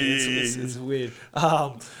 It's It's weird.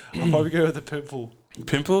 I'll probably go with the pimple.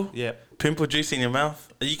 Pimple? Yeah. Pimple juice in your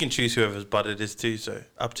mouth? You can choose whoever's butt it is too, so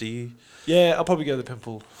up to you. Yeah, I'll probably go with the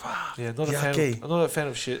pimple. Yeah, I'm not a fan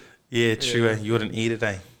of shit. Yeah, true. Yeah. You wouldn't eat it,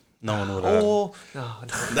 eh? No one would. No.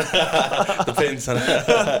 Depends on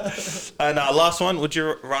it. And last one, would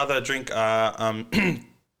you rather drink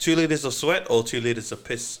 2 liters of sweat or 2 liters of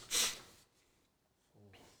piss?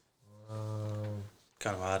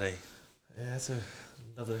 Kind of hard, eh? Yeah, that's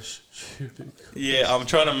another stupid question. Yeah, I'm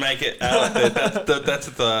trying to make it out there. That's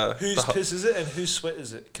the... Whose piss is it and whose sweat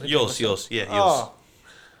is it? Yours. Yeah, yours.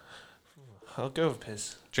 I'll go with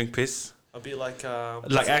piss. Drink piss? I'll be like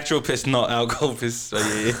actual piss, not alcohol piss. Oh,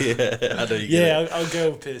 yeah. I know you get it. I'll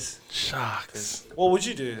go with piss. Shucks. Piss. What would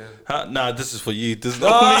you do then? Nah, this is for you. This is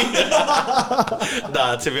not me.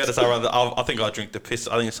 Nah, to be honest, I think I'll drink the piss.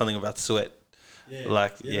 I think it's something about sweat.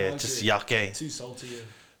 Yeah. Just yuck, eh? Too salty. Yeah.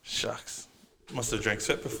 Shucks. Must have drank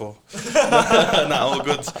sweat before. Nah, all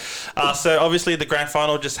good. So obviously the grand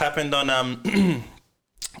final just happened on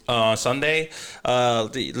Sunday.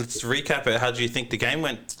 Let's recap it. How do you think the game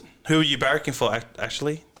went? Who are you barracking for,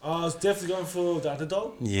 actually? I was definitely going for the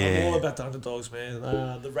underdog. Yeah. I'm all about the underdogs, man.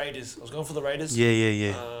 The Raiders. I was going for the Raiders.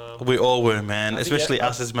 Yeah. We all were, man. Especially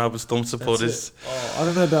us as Melbourne Storm supporters. I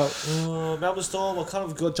don't know about Melbourne Storm. I kind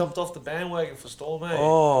of got jumped off the bandwagon for Storm, mate.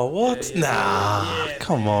 Oh, what? Yeah,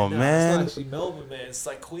 come on, man. It's not actually Melbourne, man. It's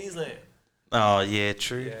like Queensland. Oh, yeah,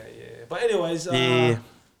 true. Yeah. But anyways, it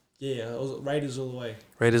was Raiders all the way.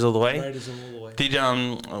 Raiders all the way? Raiders all the way. Did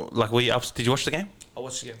did you watch the game? I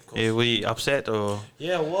watched the game, of course. Yeah, were you upset or?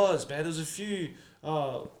 Yeah, I was, man. There was a few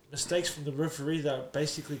mistakes from the referee that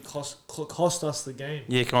basically cost us the game.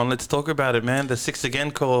 Yeah, come on, let's talk about it, man. The 6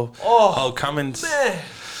 again call. Cummins.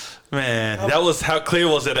 Man, that was, how clear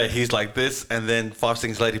was it that he's like this, and then 5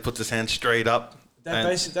 seconds later he puts his hand straight up.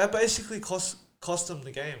 That basically cost them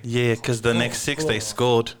the game. Yeah, because the next 6 they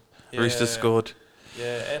scored. Yeah. Roosters scored.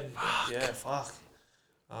 Yeah, and fuck.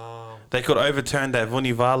 They could overturn that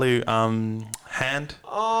Vunivalu hand.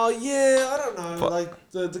 Oh, yeah, I don't know. But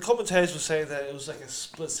like, the commentators were saying that it was like a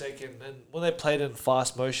split second, and when they played in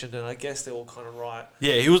fast motion, then I guess they were kind of right.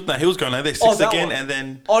 Yeah, he was going over there 6 again, one. And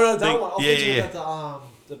then... Oh, no, that one.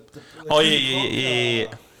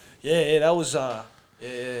 Yeah, that was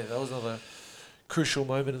another crucial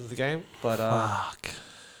moment in the game. But,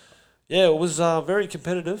 yeah, it was very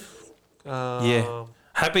competitive. Yeah.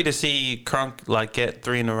 Happy to see Cronk get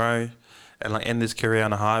 3 in a row and end his career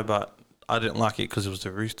on a high, but I didn't like it because it was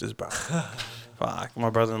the Roosters, bro. Fuck, my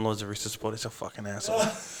brother-in-law's a Rooster supporter. He's a fucking asshole.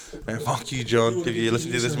 Man, fuck you, John. If you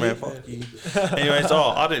listen to this, man, fuck you. Anyways,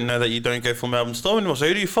 I didn't know that you don't go for Melbourne Storm anymore. So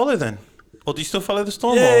who do you follow then? Or do you still follow the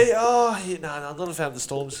Storm? No, I'm not a fan of the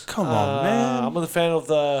Storms. Come on, man. I'm not a fan of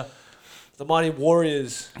the mighty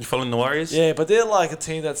Warriors. You following the Warriors? Yeah, but they're like a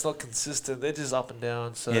team that's not consistent. They're just up and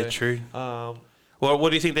down. So yeah, true. Well, what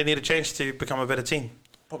do you think they need to change to become a better team?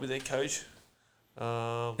 Probably their coach.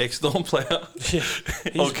 Ex-Storm player. Yeah.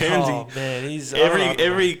 Oh, man, he's...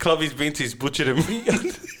 Every club he's been to, he's butchered him.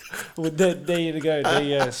 Well, there you go. There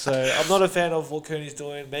you go. So I'm not a fan of what Kearney's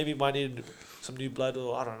doing. Maybe might need some new blood,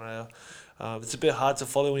 or I don't know. It's a bit hard to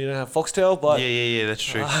follow when you don't have Foxtel, but... Yeah, that's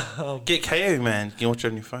true. Get KO, man. You can watch it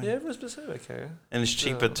on your phone. Yeah, everyone's been saying about KO. And it's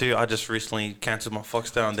cheaper too. I just recently cancelled my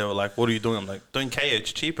Foxtel and they were like, what are you doing? I'm like, doing KO.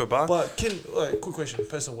 It's cheaper, but... But quick question,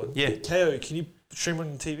 personal one. Yeah. KO, can you stream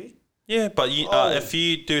on TV? Yeah, but if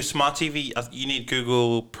you do smart TV, you need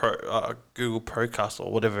Google Procast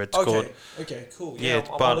or whatever it's called. Okay, cool. Yeah,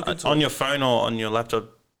 but on your phone or on your laptop,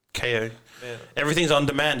 KO. Man. Everything's on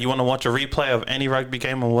demand. You want to watch a replay of any rugby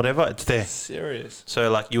game or whatever, it's there. Serious. So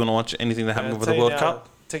you want to watch anything that happened with the World Cup?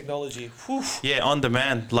 Technology. Whew. Yeah, on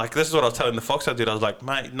demand. This is what I was telling the Foxtel dude. I was like,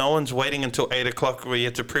 mate, no one's waiting until 8 o'clock where you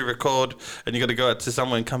have to pre-record and you got to go out to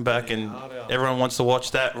somewhere and come back and everyone wants to watch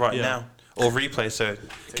that now. Or replay, so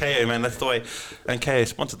KO, man, that's the way. And KO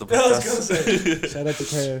sponsored the podcast. I was gonna say, shout out to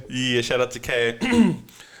KO. Yeah, shout out to KO.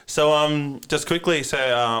 So, just quickly,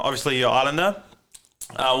 obviously you're Islander.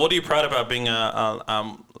 What are you proud about being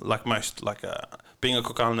being a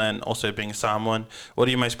Cook Islander and also being a Samoan? What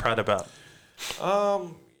are you most proud about? Where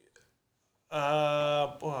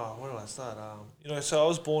do I start? So I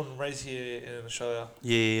was born and raised here in Australia.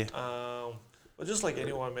 Yeah. But just like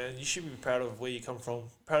anyone, man, you should be proud of where you come from,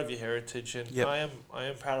 proud of your heritage, and I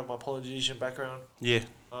am proud of my Polynesian background. Yeah.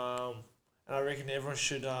 And I reckon everyone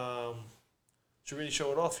should really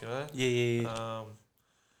show it off, Yeah.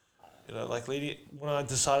 When I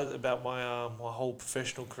decided about my my whole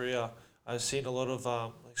professional career, I've seen a lot of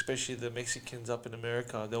especially the Mexicans up in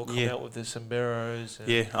America. They'll come out with their sombreros.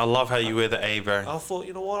 And I love how you wear the A, bro. I thought,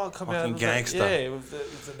 you know what, I'll come out with gangster. with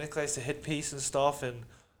the necklace, the headpiece and stuff, and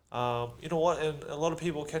you know what, and a lot of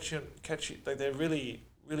people catch it, like they really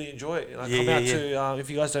enjoy it. And I come out to, if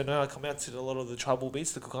you guys don't know, I come out to a lot of the tribal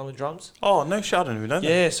beats, the Cook Island drums. Oh, no shot, I didn't even know that.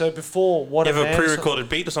 Yeah, so before What you a have Man, a pre-recorded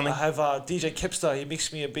beat or something? I have DJ Kepster. He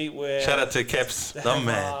mixed me a beat where... Shout out to Keps,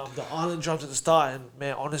 man. The island drums at the start, and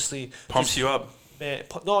man, honestly... Pumps you up. Man,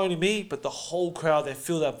 not only me, but the whole crowd, they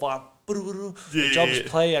feel that vibe. The drums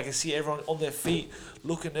play, I can see everyone on their feet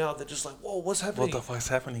looking out. They're just like, whoa, what's happening? What the fuck's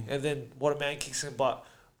happening? And then What a Man kicks in, but...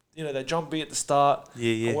 that drum beat at the start.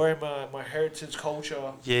 Yeah. I'm wearing my heritage culture.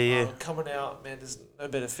 Yeah. Coming out, man, there's no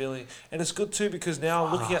better feeling. And it's good too because now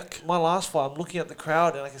I'm looking at my last fight, I'm looking at the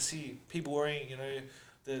crowd and I can see people wearing,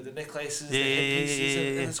 the necklaces, the headpieces,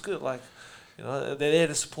 and it's good. Like, they're there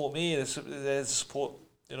to support me. They're there to support,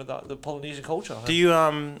 the Polynesian culture. Do you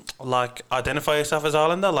like identify yourself as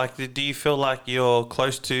Islander? Like, do you feel like you're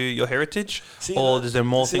close to your heritage, or is there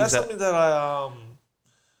more things that's something that I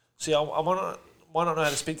I might not know how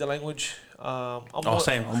to speak the language. Same. I'm the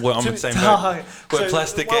same boat. We're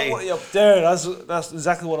plastic, dude, that's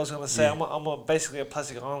exactly what I was gonna say. Yeah. I'm basically a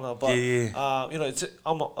plastic islander, but I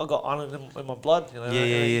got island in my blood.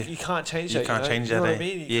 You can't change that. You can't change that. You know what I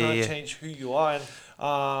mean? You can't change who you are. And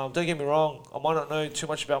don't get me wrong, I might not know too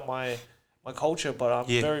much about my culture, but I'm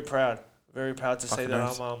very proud to say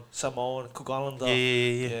that I'm Samoan, Cook Islander.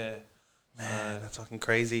 Yeah. Man, that's fucking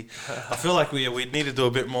crazy. I feel like we need to do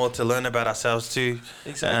a bit more to learn about ourselves too.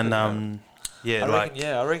 Exactly. And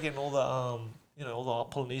I reckon all the all the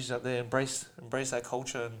Polynesians out there embrace that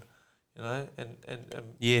culture and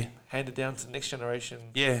hand it down to the next generation.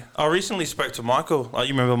 Yeah, I recently spoke to Michael. You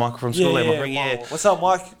remember Michael from school? What's up,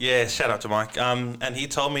 Mike? Yeah, shout out to Mike. And he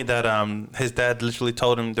told me that his dad literally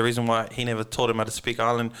told him the reason why he never taught him how to speak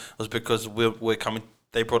Island was because we're coming.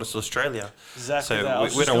 They brought us to Australia. Exactly.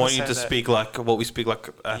 So we don't want you to speak like what we speak like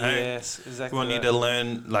at home. Yes, exactly. We want you to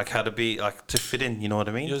learn like how to be like to fit in. You know what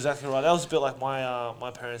I mean? You're exactly right. That was a bit like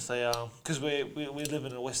my parents. They because we live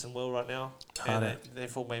in a Western world right now, and they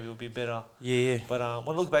thought maybe it would be better. Yeah. But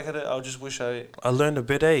when I look back at it, I just wish I learned a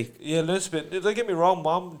bit, eh? Yeah, learned a bit. Don't get me wrong,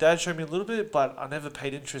 Mum, Dad showed me a little bit, but I never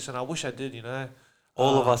paid interest, and I wish I did.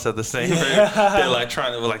 All of us are the same. They're like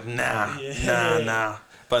we're like nah.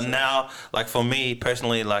 But now, like for me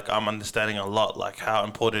personally, like I'm understanding a lot, like how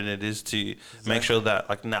important it is to make sure that,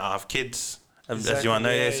 like now I have kids, as you want to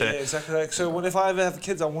know. Exactly. So if I ever have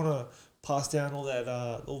kids, I want to pass down all that,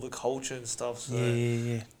 all the culture and stuff. So,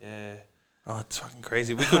 yeah. Oh, it's fucking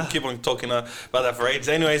crazy. We could keep on talking about that for ages.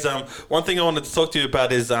 Anyways, one thing I wanted to talk to you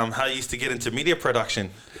about is how you used to get into media production.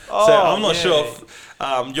 So I'm not sure if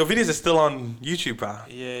your videos are still on YouTube, bro.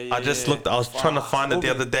 Yeah. I just looked. I was trying to find it the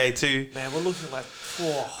other day too. Man, we're looking like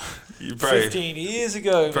 15 years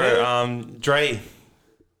ago, bro. Man. Dre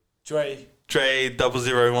 001.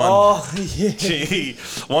 Oh, yeah. Gee,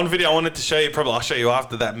 one video I wanted to show you, probably I'll show you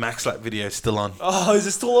after that Max Lap video is still on. Oh, is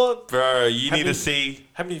it still on? Bro, you need to see.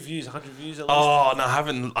 How many views? 100 views at least? Oh, no,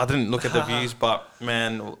 I didn't look at the views, but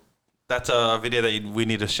man, that's a video that we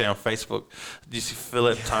need to share on Facebook. You see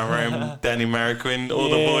Philip, Tyrone, Danny Mariquin, all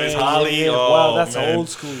the boys, Harley. Yeah. Oh, wow, that's man. old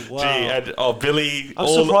school. Wow. Gee, Billy.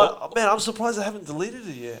 I'm surprised I haven't deleted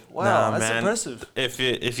it yet. Wow, that's impressive. If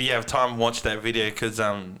you have time, watch that video because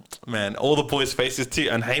man, all the boys' faces too,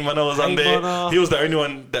 and Emmanuel was on there. He was the only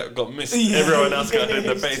one that got missed. Everyone else got in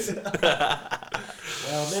the face.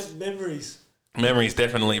 Wow, Memories,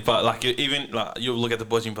 definitely, but like you'll look at the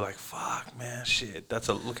boys and you'll be like, "Fuck, man, shit."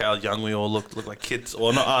 Look how young we all look like kids,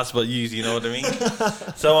 or not us, but you know what I mean.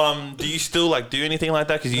 So, do you still like do anything like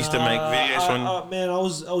that? Because you used to make videos man, I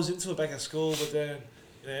was into it back at school, but then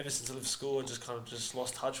ever since I left school, I just kind of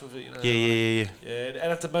lost touch with it. Yeah. And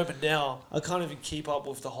at the moment now, I can't even keep up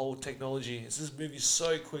with the whole technology. This moving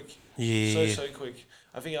so quick. So quick.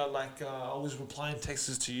 I think I was replying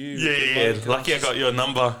texts to you. Yeah. Lucky I got your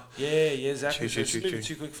number. Yeah, exactly. It's moving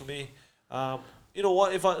too quick for me. You know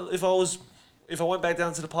what? If I went back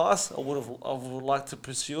down to the past, I would like to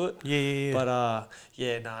pursue it. Yeah. But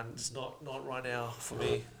it's not right now for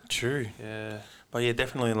me. True. Yeah. But yeah,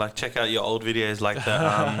 definitely check out your old videos, like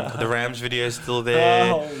the Rams videos still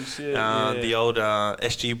there. Oh shit! The old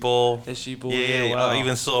SG Ball. Yeah. Wow. I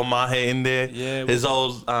even saw Mahe in there. Yeah. His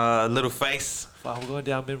old little face. Wow, we're going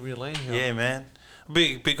down memory lane here. Yeah, man.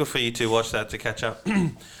 Be good for you to watch that to catch up.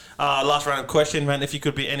 Last round question, man. If you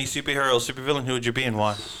could be any superhero or supervillain, who would you be and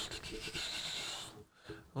why?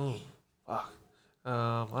 Oh, fuck.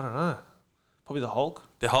 I don't know. Probably the Hulk.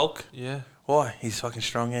 The Hulk? Yeah. Why? He's fucking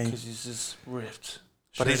strong, eh? Because he's just ripped.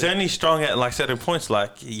 But he's only strong at certain points.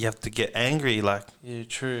 You have to get angry, Yeah,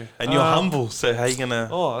 true. And you're humble, so how you gonna?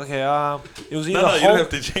 Oh, okay. It was either Hulk. You don't have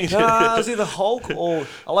to change it. It was either Hulk or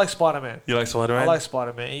I like Spider-Man. You like Spider-Man? I like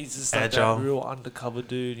Spider-Man. He's just like Agile. that real undercover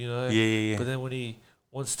dude, Yeah. But then when he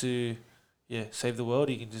wants to, save the world,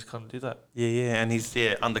 he can just kind of do that. Yeah, and he's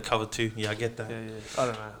undercover too. Yeah, I get that. Yeah. I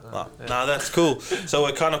don't know. No, that's cool. So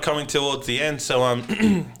we're kind of coming towards the end. So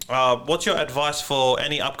what's your advice for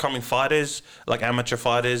any upcoming fighters, like amateur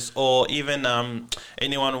fighters, or even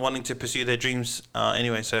anyone wanting to pursue their dreams?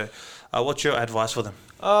 Anyway, so what's your advice for them?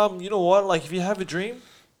 You know what? If you have a dream,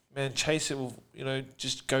 man, chase it.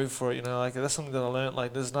 Just go for it. That's something that I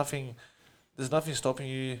learned. There's nothing there's nothing stopping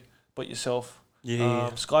you but yourself.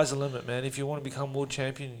 Yeah. Sky's the limit, man. If you want to become world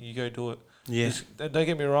champion, you go do it. Yeah. Don't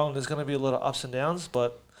get me wrong. There's going to be a lot of ups and downs,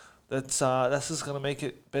 but that's just going to make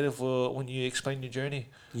it better for when you explain your journey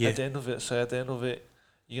at the end of it. So at the end of it,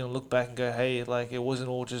 you're going to look back and go, hey, like, it wasn't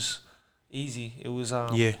all just easy. It was a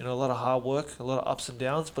lot of hard work, a lot of ups and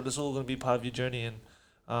downs, but it's all going to be part of your journey,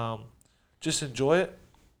 and just enjoy it.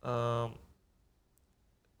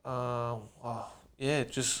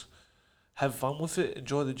 Just have fun with it,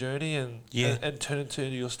 enjoy the journey, and turn it into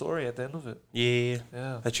your story at the end of it. Yeah.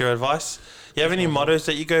 That's your advice? You have any mottos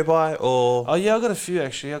that you go by, or? Oh yeah, I got a few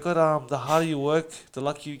actually. I got the harder you work, the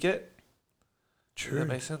luckier you get. True. Does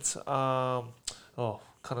that make sense?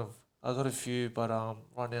 I got a few, but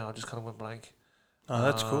right now I just kind of went blank. Oh,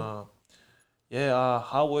 that's cool.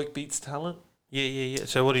 Hard work beats talent. Yeah.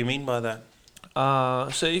 So what do you mean by that?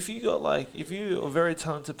 So if you're a very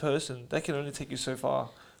talented person, that can only take you so far.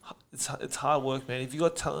 It's hard work, man. If you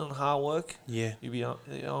got talent and hard work, you'll be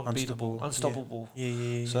unbeatable, unstoppable.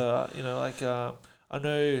 Yeah. So I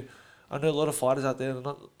know a lot of fighters out there that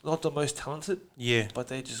are not the most talented. Yeah. But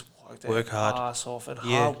they just work hard, ass off, and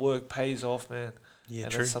hard work pays off, man. Yeah,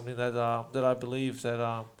 and true. That's something that I believe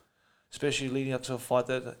that especially leading up to a fight,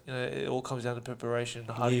 that it all comes down to preparation.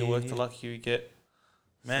 The harder you work, the luckier you get.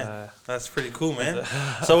 Man, that's pretty cool, man.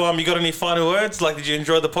 So, you got any final words? Like, did you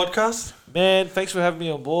enjoy the podcast? Man, thanks for having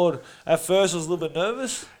me on board. At first, I was a little bit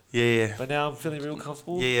nervous. Yeah. But now I'm feeling real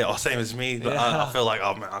comfortable. Yeah. Oh, same as me. But I feel like,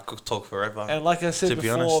 oh man, I could talk forever. And like I said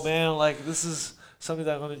before, man, like this is something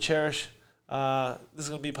that I'm going to cherish. This is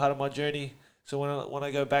going to be part of my journey. So when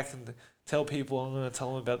I go back and tell people, I'm going to tell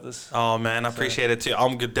them about this. Oh man, I appreciate it too.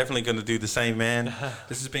 I'm definitely going to do the same, man.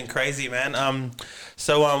 This has been crazy, man.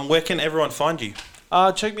 So where can everyone find you?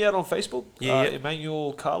 Check me out on Facebook.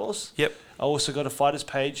 Emmanuel Carlos. Yep. I also got a fighters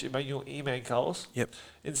page, Emmanuel EMAN Carlos. Yep.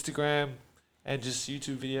 Instagram and just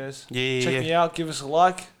YouTube videos. Check me out. Give us a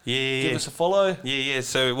like. Give us a follow.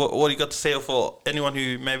 So what do you got to say for anyone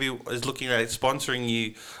who maybe is looking at sponsoring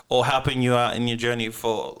you or helping you out in your journey,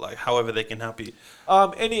 for like however they can help you?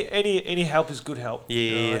 Any help is good help.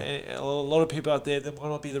 A lot of people out there, they might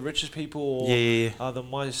not be the richest people or the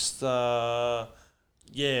most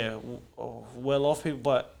well-off people,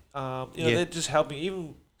 but they're just helping,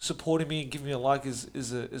 even supporting me and giving me a like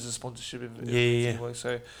is a sponsorship.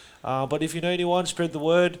 So, but if you know anyone, spread the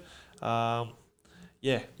word. You want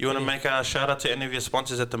to make a shout out to any of your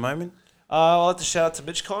sponsors at the moment? I'd like to shout out to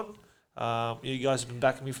MitchCon. You guys have been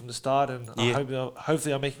backing me from the start, and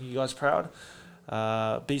hopefully I'm making you guys proud.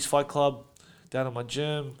 Beast Fight Club down at my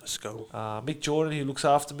gym. Let's go. Mick Jordan, he looks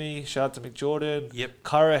after me. Shout out to Mick Jordan. Yep.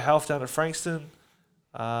 Cairo Health down at Frankston.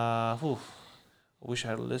 I wish I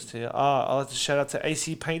had a list here. I'd like to shout out to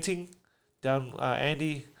AC Painting down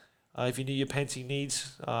Andy. If you need your painting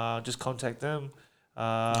needs, just contact them.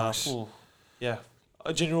 Nice.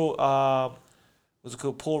 A general, what's it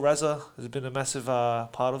called? Paul Razza has been a massive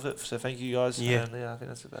part of it. So thank you guys. Yeah. And I think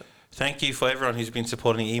that's about it. Thank you for everyone who's been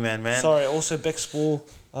supporting EMAN, man. Sorry, also Beck Spall,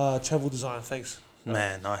 travel design. Thanks.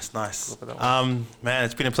 Man, nice. Man,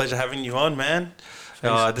 it's been a pleasure having you on, man. This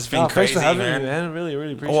has been crazy, thanks for having man. me, man. Really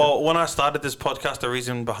appreciate it. Well, when I started this podcast, the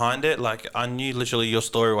reason behind it, like, I knew literally your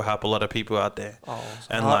story will help a lot of people out there.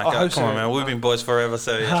 And come on, man, we've been boys forever,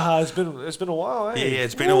 so it's been a while, eh? Yeah,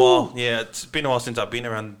 it's been a while. Yeah, it's been a while since I've been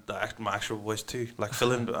around my actual boys too. Like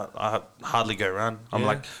filling, I hardly go around. I'm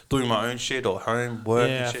like doing my own shit or home work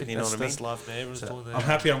and shit. You know what I mean? That's life, man. Everyone's doing that. I'm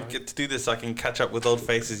happy I get to do this. So I can catch up with old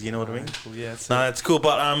faces. You know what I mean? Cool, yeah. It's cool.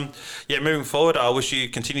 But moving forward, I wish you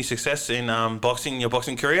continued success in your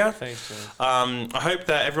boxing career. Thanks, I hope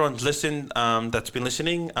that everyone's listened. That's been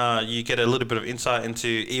listening. You get a little bit of insight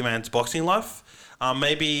into EMAN's boxing life.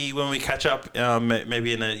 Maybe when we catch up,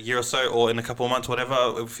 maybe in a year or so, or in a couple of months,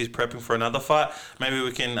 whatever, if he's prepping for another fight, maybe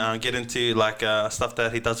we can get into stuff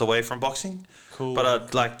that he does away from boxing. Cool.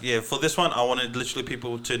 But for this one, I wanted literally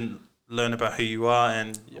people to learn about who you are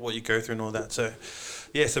and what you go through and all that. So.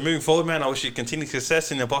 So moving forward, man, I wish you continued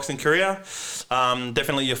success in your boxing career.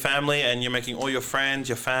 Definitely your family, and you're making all your friends,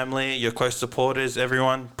 your family, your close supporters,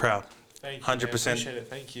 everyone proud. Thank you, 100%. Appreciate it.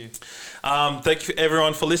 Thank you. Thank you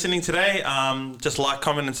everyone for listening today. Just like,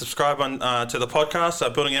 comment, and subscribe on to the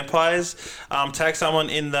podcast, Building Empires. Tag someone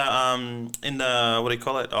in the what do you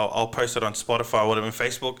call it? I'll post it on Spotify or whatever,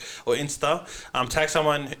 Facebook or Insta. Tag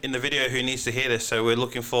someone in the video who needs to hear this. So we're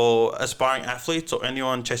looking for aspiring athletes or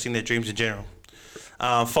anyone chasing their dreams in general.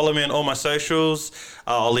 Follow me on all my socials.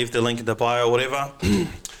 I'll leave the link in the bio or whatever.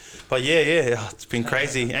 But it's been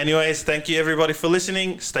crazy. Anyways, thank you everybody for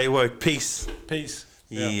listening. Stay woke. Peace. Peace.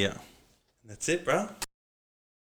 Yeah. That's it, bro.